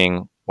my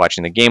evening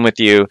watching the game with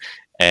you.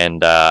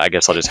 And I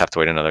guess I'll just have to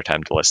wait another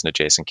time to listen to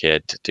Jason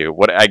Kidd to do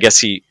what I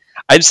guess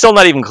I'm still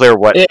not even clear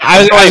what.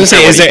 I was going to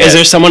say, is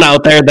there someone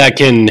out there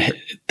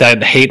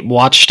that hate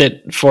watched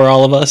it for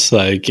all of us?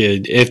 Like,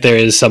 if there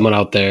is someone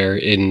out there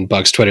in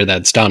Bucks Twitter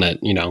that's done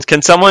it,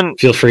 can someone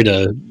feel free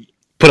to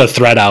put a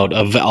thread out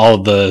of all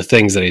of the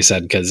things that he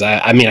said? Because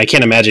I mean, I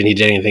can't imagine he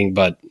did anything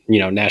but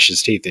gnash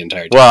his teeth the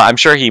entire time. Well, I'm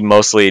sure he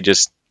mostly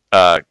just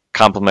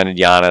complimented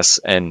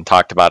Giannis and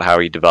talked about how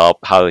he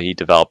developed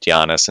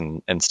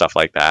Giannis and stuff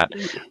like that.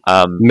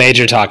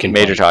 Major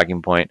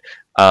talking point.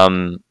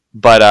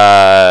 But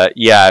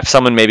if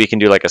someone maybe can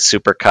do like a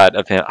super cut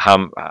of him,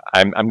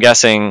 I'm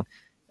guessing.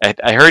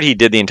 I heard he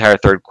did the entire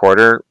third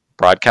quarter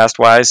broadcast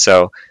wise,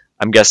 so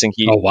I'm guessing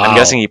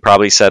he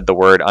probably said the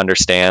word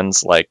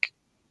understands like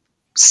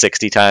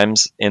 60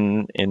 times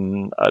in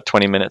a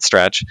 20-minute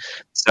stretch.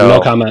 So no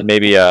comment.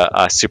 Maybe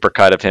a super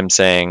cut of him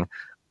saying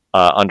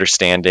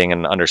understanding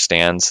and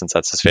understands, since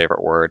that's his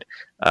favorite word,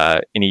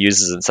 and he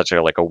uses it in such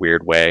a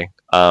weird way.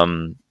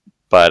 All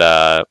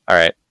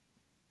right.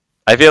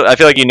 I feel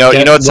like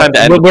it's time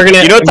to end. We're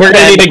gonna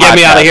need to get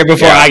me out of here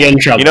before I get in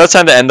trouble. It's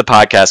time to end the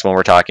podcast when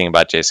we're talking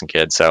about Jason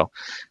Kidd. So,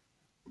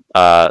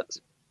 have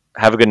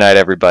a good night,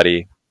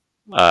 everybody.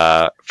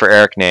 For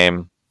Eric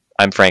Name,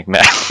 I'm Frank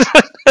Matt.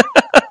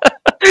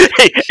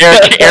 Hey,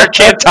 Eric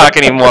can't talk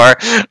anymore.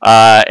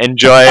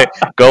 Enjoy.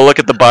 Go look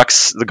at the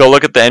Bucks. Go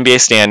look at the NBA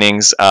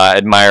standings.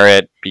 Admire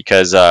it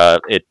because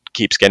it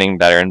keeps getting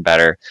better and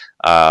better.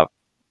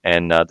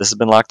 And this has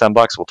been Locked On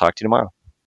Bucks. We'll talk to you tomorrow.